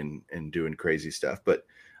money and doing crazy stuff. But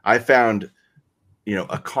I found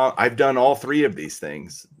I've done all three of these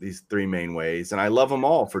things, these three main ways, and I love them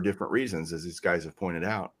all for different reasons, as these guys have pointed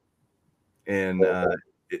out. And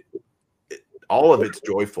all of it's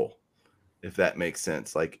joyful, if that makes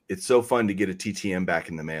sense. Like, it's so fun to get a TTM back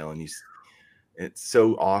in the mail, and it's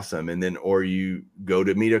so awesome. And then, or you go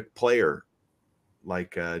to meet a player,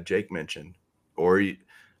 like Jake mentioned, or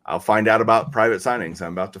I'll find out about private signings.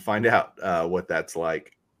 I'm about to find out what that's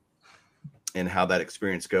like and how that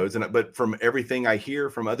experience goes. But from everything I hear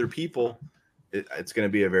from other people, it's going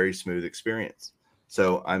to be a very smooth experience.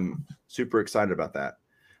 So I'm super excited about that.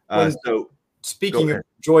 So speaking of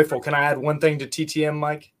joyful, can I add one thing to TTM,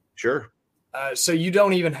 Mike? Sure. So you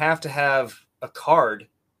don't even have to have a card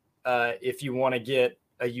if you want to get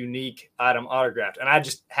a unique item autographed. And I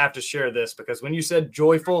just have to share this because when you said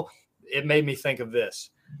joyful, it made me think of this.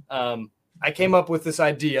 I came up with this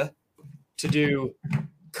idea to do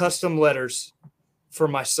custom letters for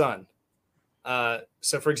my son.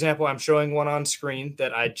 So, for example, I'm showing one on screen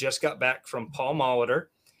that I just got back from Paul Molitor.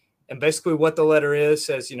 And basically what the letter is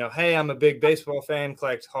says, hey, I'm a big baseball fan,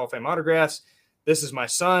 collect Hall of Fame autographs. This is my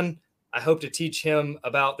son. I hope to teach him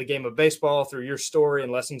about the game of baseball through your story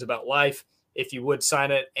and lessons about life. If you would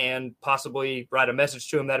sign it and possibly write a message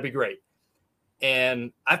to him, that'd be great.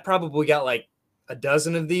 And I've probably got like a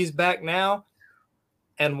dozen of these back now.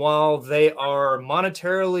 And while they are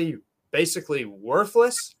monetarily basically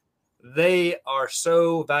worthless, they are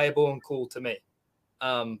so valuable and cool to me.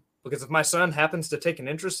 Because if my son happens to take an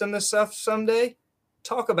interest in this stuff someday,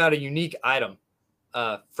 talk about a unique item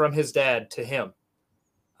from his dad to him.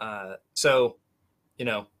 So,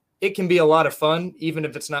 it can be a lot of fun, even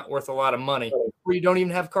if it's not worth a lot of money, or you don't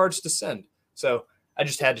even have cards to send. So I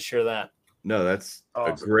just had to share that. No, that's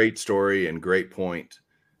awesome. A great story and great point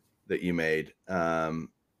that you made.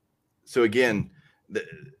 So again, the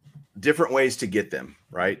different ways to get them,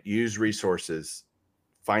 right? Use resources,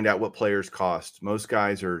 find out what players cost. Most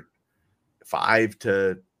guys are $5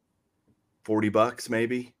 to $40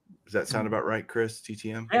 maybe. Does that sound about right, Chris?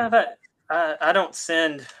 TTM? Yeah, I don't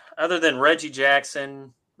send other than Reggie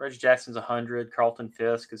Jackson. Reggie Jackson's 100. Carlton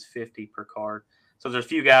Fisk is 50 per card. So there's a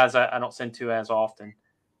few guys I don't send to as often.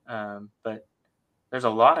 But there's a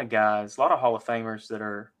lot of guys, a lot of Hall of Famers that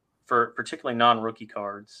are for particularly non-rookie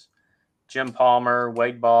cards. Jim Palmer,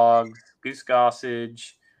 Wade Boggs, Goose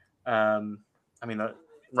Gossage. Ryan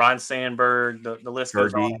Sandberg. The list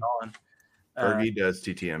goes on and on. Fergie does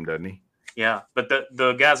TTM, doesn't he? Yeah, but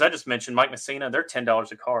the guys I just mentioned, Mike Messina, they're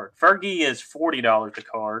 $10 a card. Fergie is $40 a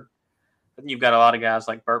card. But then you've got a lot of guys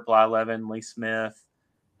like Burt Blyleven, Lee Smith,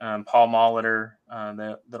 Paul Molitor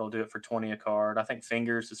that'll do it for $20 a card. I think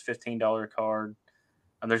Fingers is $15 a card.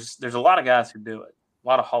 And there's a lot of guys who do it. A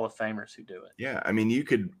lot of Hall of Famers who do it. Yeah, I mean, you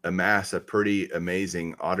could amass a pretty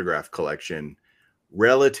amazing autograph collection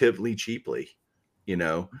relatively cheaply,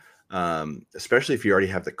 especially if you already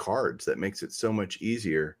have the cards. That makes it so much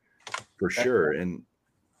easier for sure. And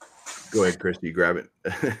go ahead, Chris, you grab it.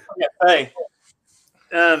 Hey,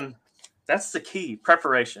 that's the key,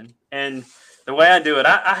 preparation. And the way I do it,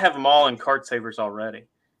 I have them all in card savers already.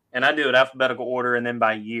 And I do it alphabetical order and then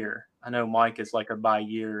by year. I know Mike is like a by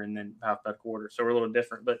year and then alphabetical order. So we're a little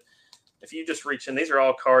different. But if you just reach in, these are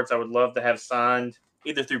all cards I would love to have signed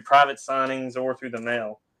either through private signings or through the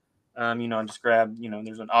mail. Just grab,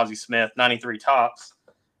 there's an Ozzie Smith, 93 Topps.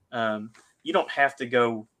 You don't have to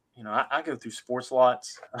go, I go through Sports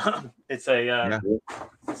Lots. It's a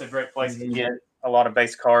great place to get a lot of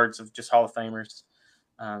base cards of just Hall of Famers.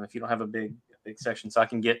 If you don't have a big section, so I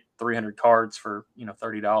can get 300 cards for,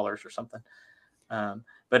 $30 or something.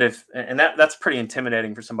 But that's pretty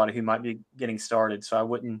intimidating for somebody who might be getting started. So I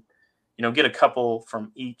wouldn't, get a couple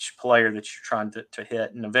from each player that you're trying to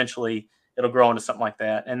hit, and eventually it'll grow into something like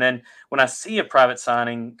that. And then when I see a private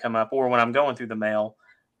signing come up, or when I'm going through the mail,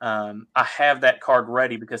 I have that card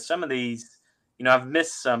ready, because some of these, I've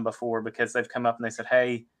missed some before because they've come up and they said,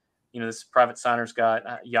 hey, this private signer's got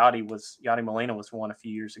Yachty Molina was one a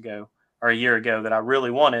few years ago or a year ago that I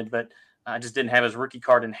really wanted, but I just didn't have his rookie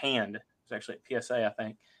card in hand. It was actually at PSA, I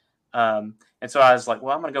think. And so I was like,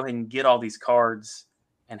 well, I'm going to go ahead and get all these cards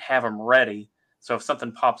and have them ready. So if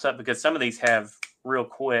something pops up, because some of these have real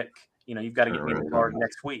quick, you've got to get me the card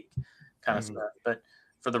next week kind of stuff. But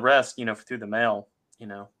for the rest, through the mail,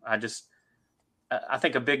 I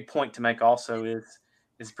think a big point to make also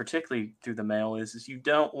is particularly through the mail is you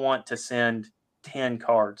don't want to send 10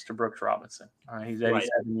 cards to Brooks Robinson. All right. He's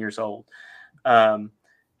 87 years old. And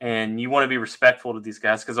you want to be respectful to these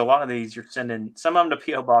guys, because a lot of these you're sending some of them to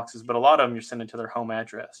PO boxes, but a lot of them you're sending to their home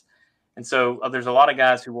address. And so there's a lot of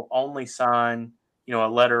guys who will only sign, a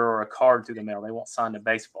letter or a card through the mail. They won't sign to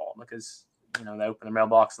baseball because, they open their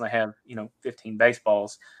mailbox and they have 15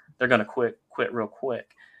 baseballs, they're going to quit real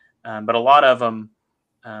quick. But a lot of them,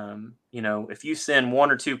 if you send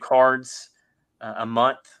 1 or 2 cards a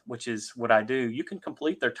month, which is what I do, you can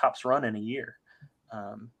complete their Topps run in a year.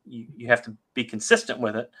 You have to be consistent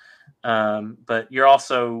with it, but you're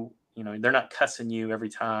also, they're not cussing you every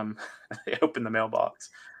time they open the mailbox.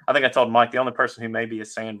 I think I told Mike the only person who may be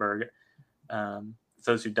is Sandberg.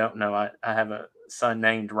 Those who don't know, I have a son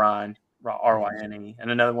named Ryan, Ryne,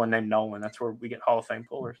 and another one named Nolan. That's where we get Hall of Fame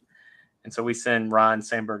pullers. And so we send Ryan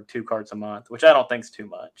Sandberg 2 cards a month, which I don't think is too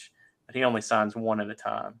much, but he only signs 1 at a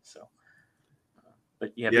time. So,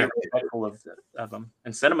 but be respectful of them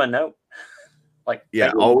and send them a note.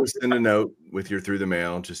 Always send a note with your through the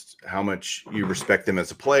mail, just how much you respect them as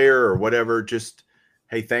a player or whatever. Just,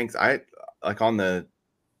 hey, thanks. I like on the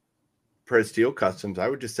Prez Steel Customs, I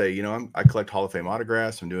would just say, I collect Hall of Fame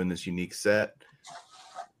autographs. I'm doing this unique set.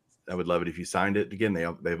 I would love it if you signed it. Again,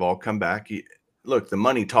 they've all come back. Look, the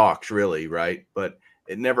money talks, really, right? But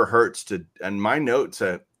it never hurts to. And my note's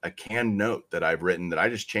a canned note that I've written that I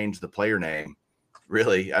just changed the player name.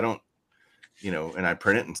 Really, I don't, and I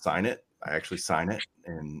print it and sign it. I actually sign it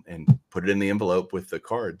and put it in the envelope with the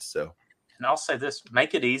cards. So, and I'll say this: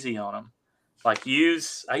 make it easy on them. I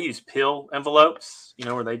use peel envelopes,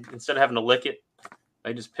 where they, instead of having to lick it,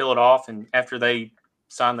 they just peel it off. And after they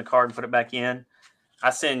sign the card and put it back in,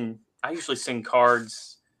 I usually send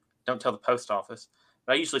cards. Don't tell the post office,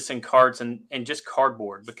 but I usually send cards and just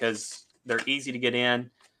cardboard because they're easy to get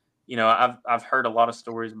in. I've heard a lot of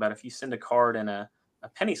stories about if you send a card in a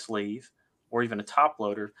penny sleeve or even a top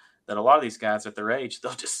loader, that a lot of these guys at their age,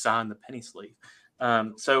 they'll just sign the penny sleeve.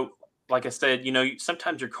 So like I said,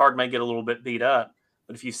 sometimes your card may get a little bit beat up,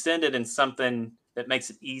 but if you send it in something that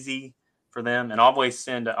makes it easy for them, and always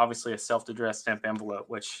send obviously a self-addressed stamp envelope,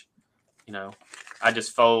 which, I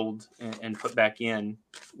just fold and put back in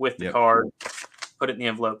with the card, put it in the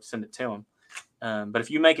envelope, send it to them. But if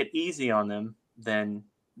you make it easy on them, then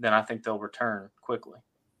I think they'll return quickly.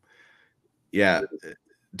 Yeah.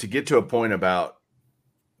 To get to a point about,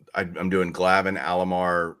 I'm doing Glavine,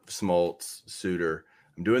 Alomar, Smoltz, Suter.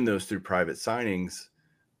 I'm doing those through private signings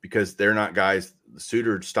because they're not guys.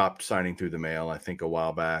 Suter stopped signing through the mail, I think, a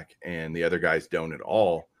while back, and the other guys don't at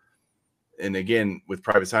all. And again, with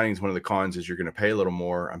private signings, one of the cons is you're going to pay a little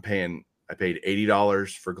more. I paid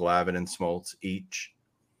 $80 for Glavine and Smoltz each.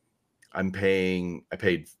 I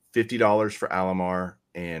paid $50 for Alomar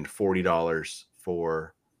and $40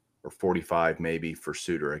 or $45 maybe for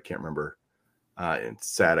Suter. I can't remember. It's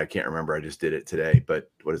sad I can't remember. I just did it today, but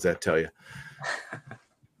what does that tell you?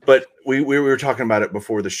 But we were talking about it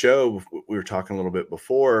before the show. We were talking a little bit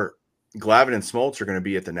before. Glavine and Smoltz are going to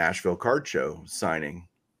be at the Nashville Card Show signing.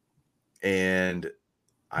 And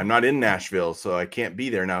I'm not in Nashville, so I can't be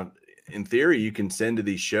there. Now, in theory, you can send to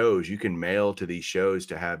these shows. You can mail to these shows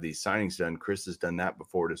to have these signings done. Chris has done that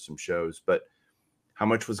before to some shows. But how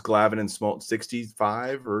much was Glavine and Smoltz?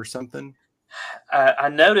 $65 or something? I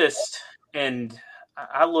noticed, and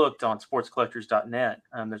I looked on sportscollectors.net.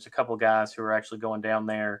 There's a couple of guys who are actually going down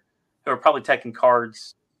there who are probably taking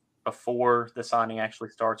cards before the signing actually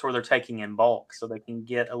starts, or they're taking in bulk so they can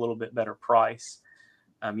get a little bit better price.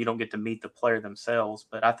 You don't get to meet the player themselves,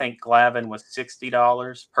 but I think Glavine was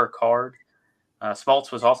 $60 per card.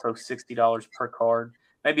 Smoltz was also $60 per card,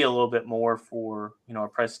 maybe a little bit more for, a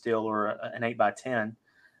press steel or an 8x10.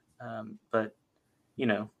 But,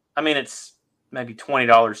 it's maybe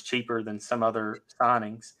 $20 cheaper than some other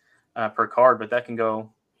signings per card, but that can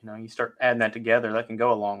go, you start adding that together, that can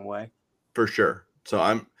go a long way. For sure.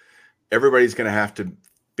 So everybody's going to have to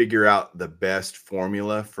figure out the best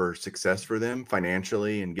formula for success for them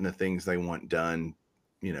financially and getting the things they want done,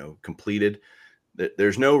 completed.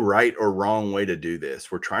 There's no right or wrong way to do this.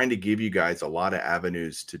 We're trying to give you guys a lot of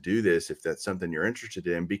avenues to do this if that's something you're interested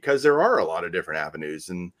in, because there are a lot of different avenues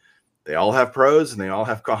and they all have pros and they all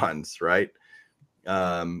have cons, right?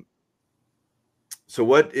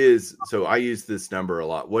 So I use this number a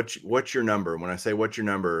lot. What's your number? When I say what's your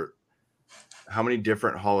number, how many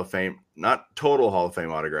different Hall of Fame, not total Hall of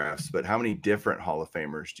Fame autographs, but how many different Hall of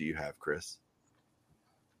Famers do you have, Chris?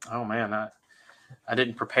 Oh man, I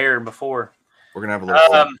didn't prepare before. We're going to have a little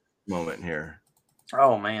fun moment here.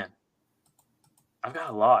 Oh man. I've got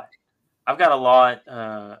a lot.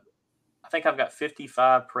 I think I've got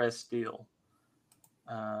 55 press steel.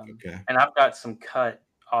 Okay. And I've got some cut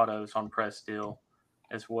autos on press steel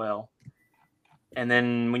as well. And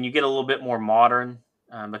then when you get a little bit more modern,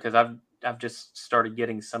 because I've just started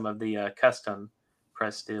getting some of the custom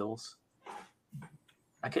press steels.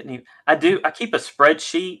 I keep a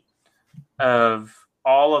spreadsheet of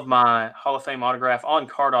all of my Hall of Fame on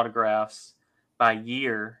card autographs by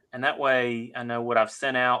year, and that way I know what I've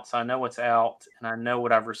sent out, so I know what's out, and I know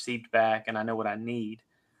what I've received back, and I know what I need.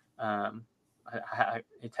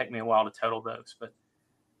 It took me a while to total those, but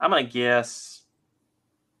I'm gonna guess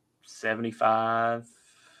 75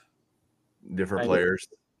 different maybe. players.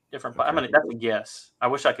 Different. Okay. I mean, that's a guess. I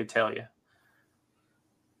wish I could tell you.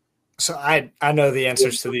 So I know the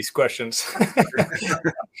answers to these questions.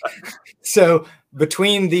 So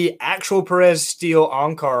between the actual Perez Steel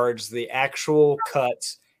on cards, the actual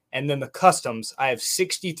cuts, and then the customs, I have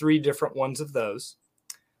 63 different ones of those.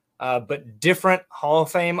 But different Hall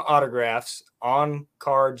of Fame autographs on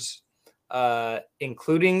cards,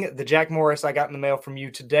 including the Jack Morris I got in the mail from you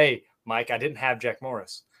today, Mike. I didn't have Jack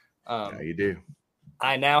Morris. Now you do.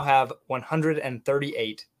 I now have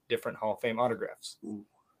 138 different Hall of Fame autographs.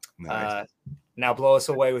 Nice. Now blow us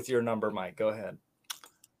away with your number, Mike. Go ahead.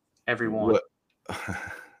 Everyone.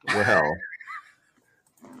 Well,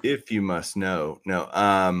 if you must know,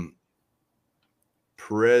 no.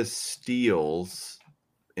 Perez Steels,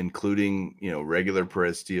 including regular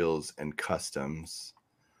Perez Steels and customs,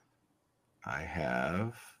 I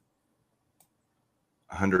have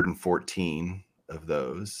 114 of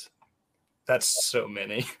those. That's so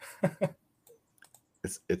many.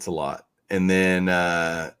 It's a lot. And then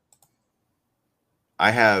I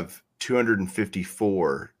have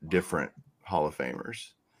 254 different Hall of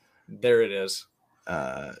Famers. There it is.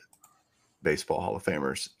 Baseball Hall of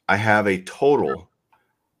Famers. I have a total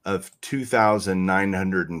of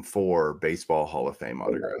 2,904 Baseball Hall of Fame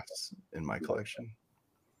autographs in my collection.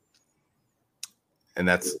 And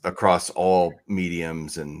that's across all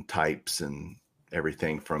mediums and types and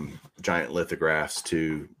everything from giant lithographs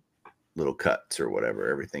to little cuts or whatever,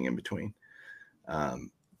 everything in between.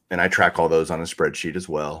 And I track all those on a spreadsheet as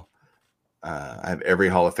well. I have every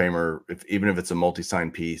Hall of Famer, even if it's a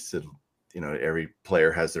multi-sign piece, every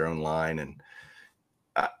player has their own line, and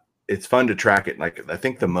it's fun to track it. Like, I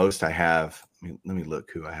think the most I have, let me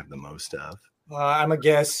look who I have the most of. I'm going to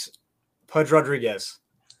guess Pudge Rodriguez.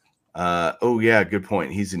 Oh yeah, good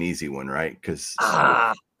point. He's an easy one, right? Because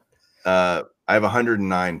I have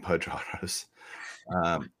 109 Pudge autos.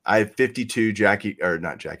 I have 52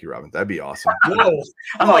 not Jackie Robinson. That'd be awesome. Whoa.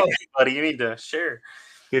 I'm like, hey, buddy, you need to share.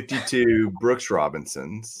 52 Brooks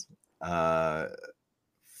Robinsons,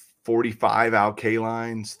 45 Al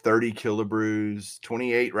Kalines, 30 Killebrews,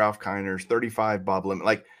 28 Ralph Kiners, 35 Bob Lemon.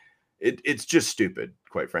 Like, it's just stupid,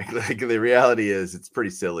 quite frankly. Like, the reality is it's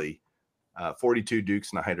pretty silly. 42 Duke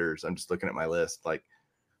Snyders. I'm just looking at my list. Like,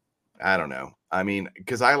 I don't know. I mean,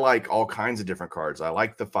 because I like all kinds of different cards. I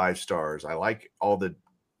like the 5 stars. I like all the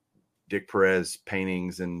Dick Perez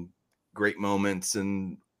paintings and great moments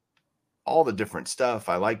and all the different stuff.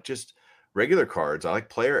 I like just regular cards. I like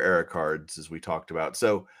player era cards, as we talked about.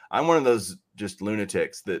 So I'm one of those just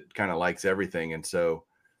lunatics that kind of likes everything. And so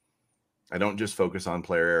I don't just focus on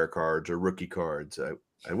player era cards or rookie cards.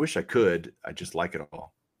 I wish I could. I just like it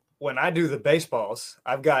all. When I do the baseballs,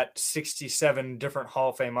 I've got 67 different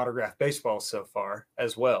Hall of Fame autographed baseballs so far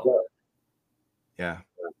as well. Yeah.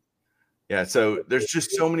 So there's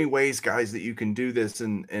just so many ways, guys, that you can do this.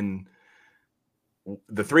 And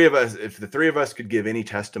the three of us, if the three of us could give any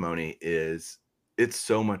testimony, it's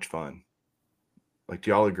so much fun. Like,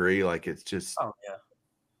 do y'all agree? Like, it's just, oh yeah,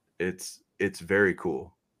 it's very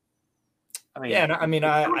cool. I mean,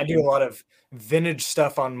 I do a lot of vintage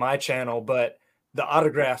stuff on my channel, but the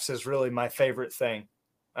autographs is really my favorite thing,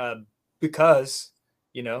 because,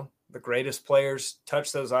 the greatest players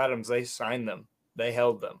touched those items. They signed them. They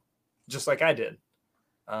held them just like I did.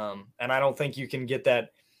 And I don't think you can get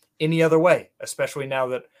that any other way, especially now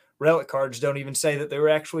that relic cards don't even say that they were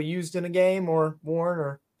actually used in a game or worn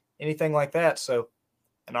or anything like that. So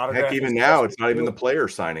an autograph. Heck, even now, it's not even the player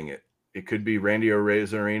signing it. It could be Randy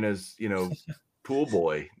Arena's, pool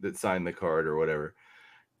boy that signed the card or whatever,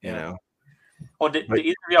 you know. Well, do either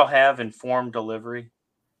of y'all have informed delivery?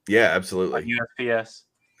 Yeah, absolutely. Like USPS.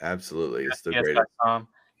 Absolutely. It's the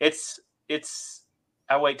greatest. It's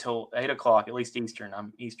I wait till 8:00, at least Eastern.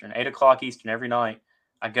 I'm Eastern, 8:00 Eastern every night.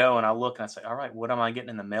 I go and I look and I say, all right, what am I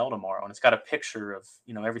getting in the mail tomorrow? And it's got a picture of,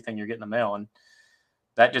 everything you're getting in the mail. And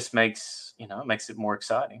that just makes, it makes it more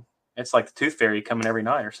exciting. It's like the Tooth Fairy coming every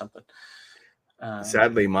night or something.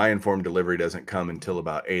 Sadly, my informed delivery doesn't come until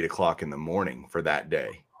about 8:00 in the morning for that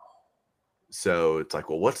day. So it's like,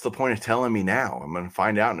 well, what's the point of telling me now? I'm going to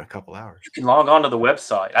find out in a couple hours. You can log on to the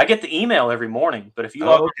website. I get the email every morning, but if you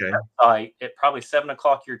log on to the website at probably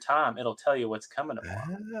 7:00 your time, it'll tell you what's coming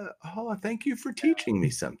tomorrow. Thank you for teaching me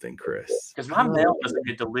something, Chris. Because my mail doesn't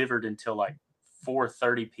get delivered until like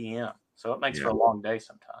 4:30 p.m. So it makes for a long day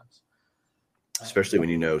sometimes. Especially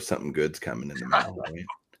when something good's coming in the mail. Right?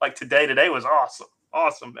 like today was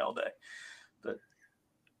awesome mail day. But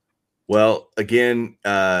well, again,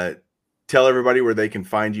 tell everybody where they can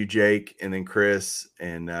find you, Jake, and then Chris,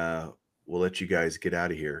 and we'll let you guys get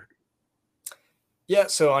out of here. Yeah,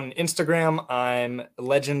 so on Instagram, I'm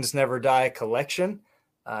Legends Never Die Collection,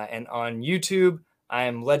 and on YouTube,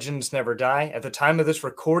 I'm Legends Never Die. At the time of this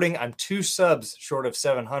recording, I'm 2 subs short of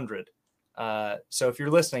 700. So if you're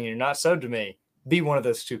listening and you're not subbed to me, be one of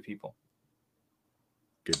those 2 people.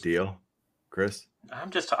 Good deal. Chris? I'm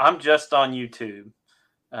just on YouTube,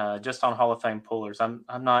 just on Hall of Fame pullers. I'm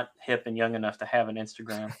not hip and young enough to have an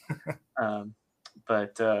Instagram,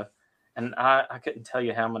 but I couldn't tell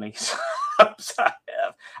you how many subs I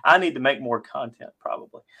have. I need to make more content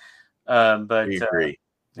probably. But we agree.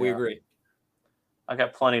 We agree. I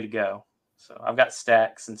got plenty to go. So I've got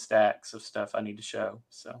stacks and stacks of stuff I need to show.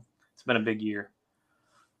 So it's been a big year.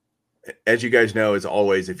 As you guys know, as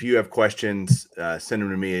always, if you have questions, send them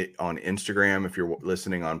to me on Instagram. If you're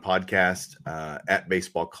listening on podcast, at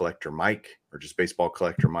Baseball Collector Mike, or just Baseball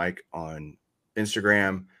Collector Mike on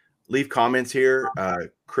Instagram. Leave comments here.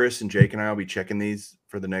 Chris and Jake and I will be checking these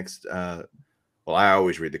for the next. Well, I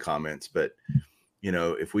always read the comments, but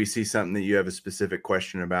if we see something that you have a specific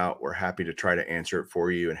question about, we're happy to try to answer it for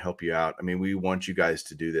you and help you out. I mean, we want you guys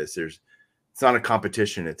to do this. It's not a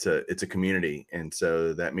competition. It's a community. And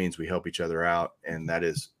so that means we help each other out. And that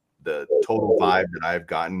is the total vibe that I've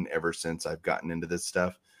gotten ever since I've gotten into this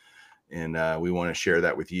stuff. And we want to share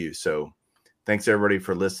that with you. So thanks everybody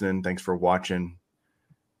for listening. Thanks for watching.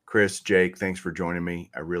 Chris, Jake, thanks for joining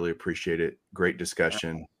me. I really appreciate it. Great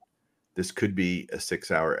discussion. This could be a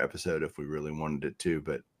 6-hour episode if we really wanted it to,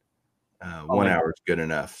 but 1 hour is good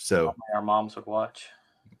enough. So our moms would watch.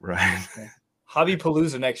 Right. Hobby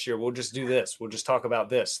Palooza next year. We'll just do this. We'll just talk about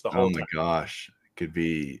this the whole time. Oh my gosh. It could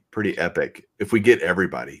be pretty epic. If we get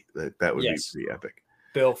everybody, that would be pretty epic.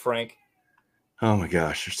 Bill, Frank. Oh my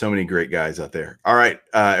gosh. There's so many great guys out there. All right.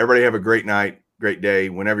 Everybody have a great night, great day.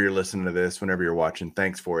 Whenever you're listening to this, whenever you're watching,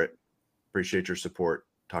 thanks for it. Appreciate your support.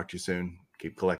 Talk to you soon. Keep collecting.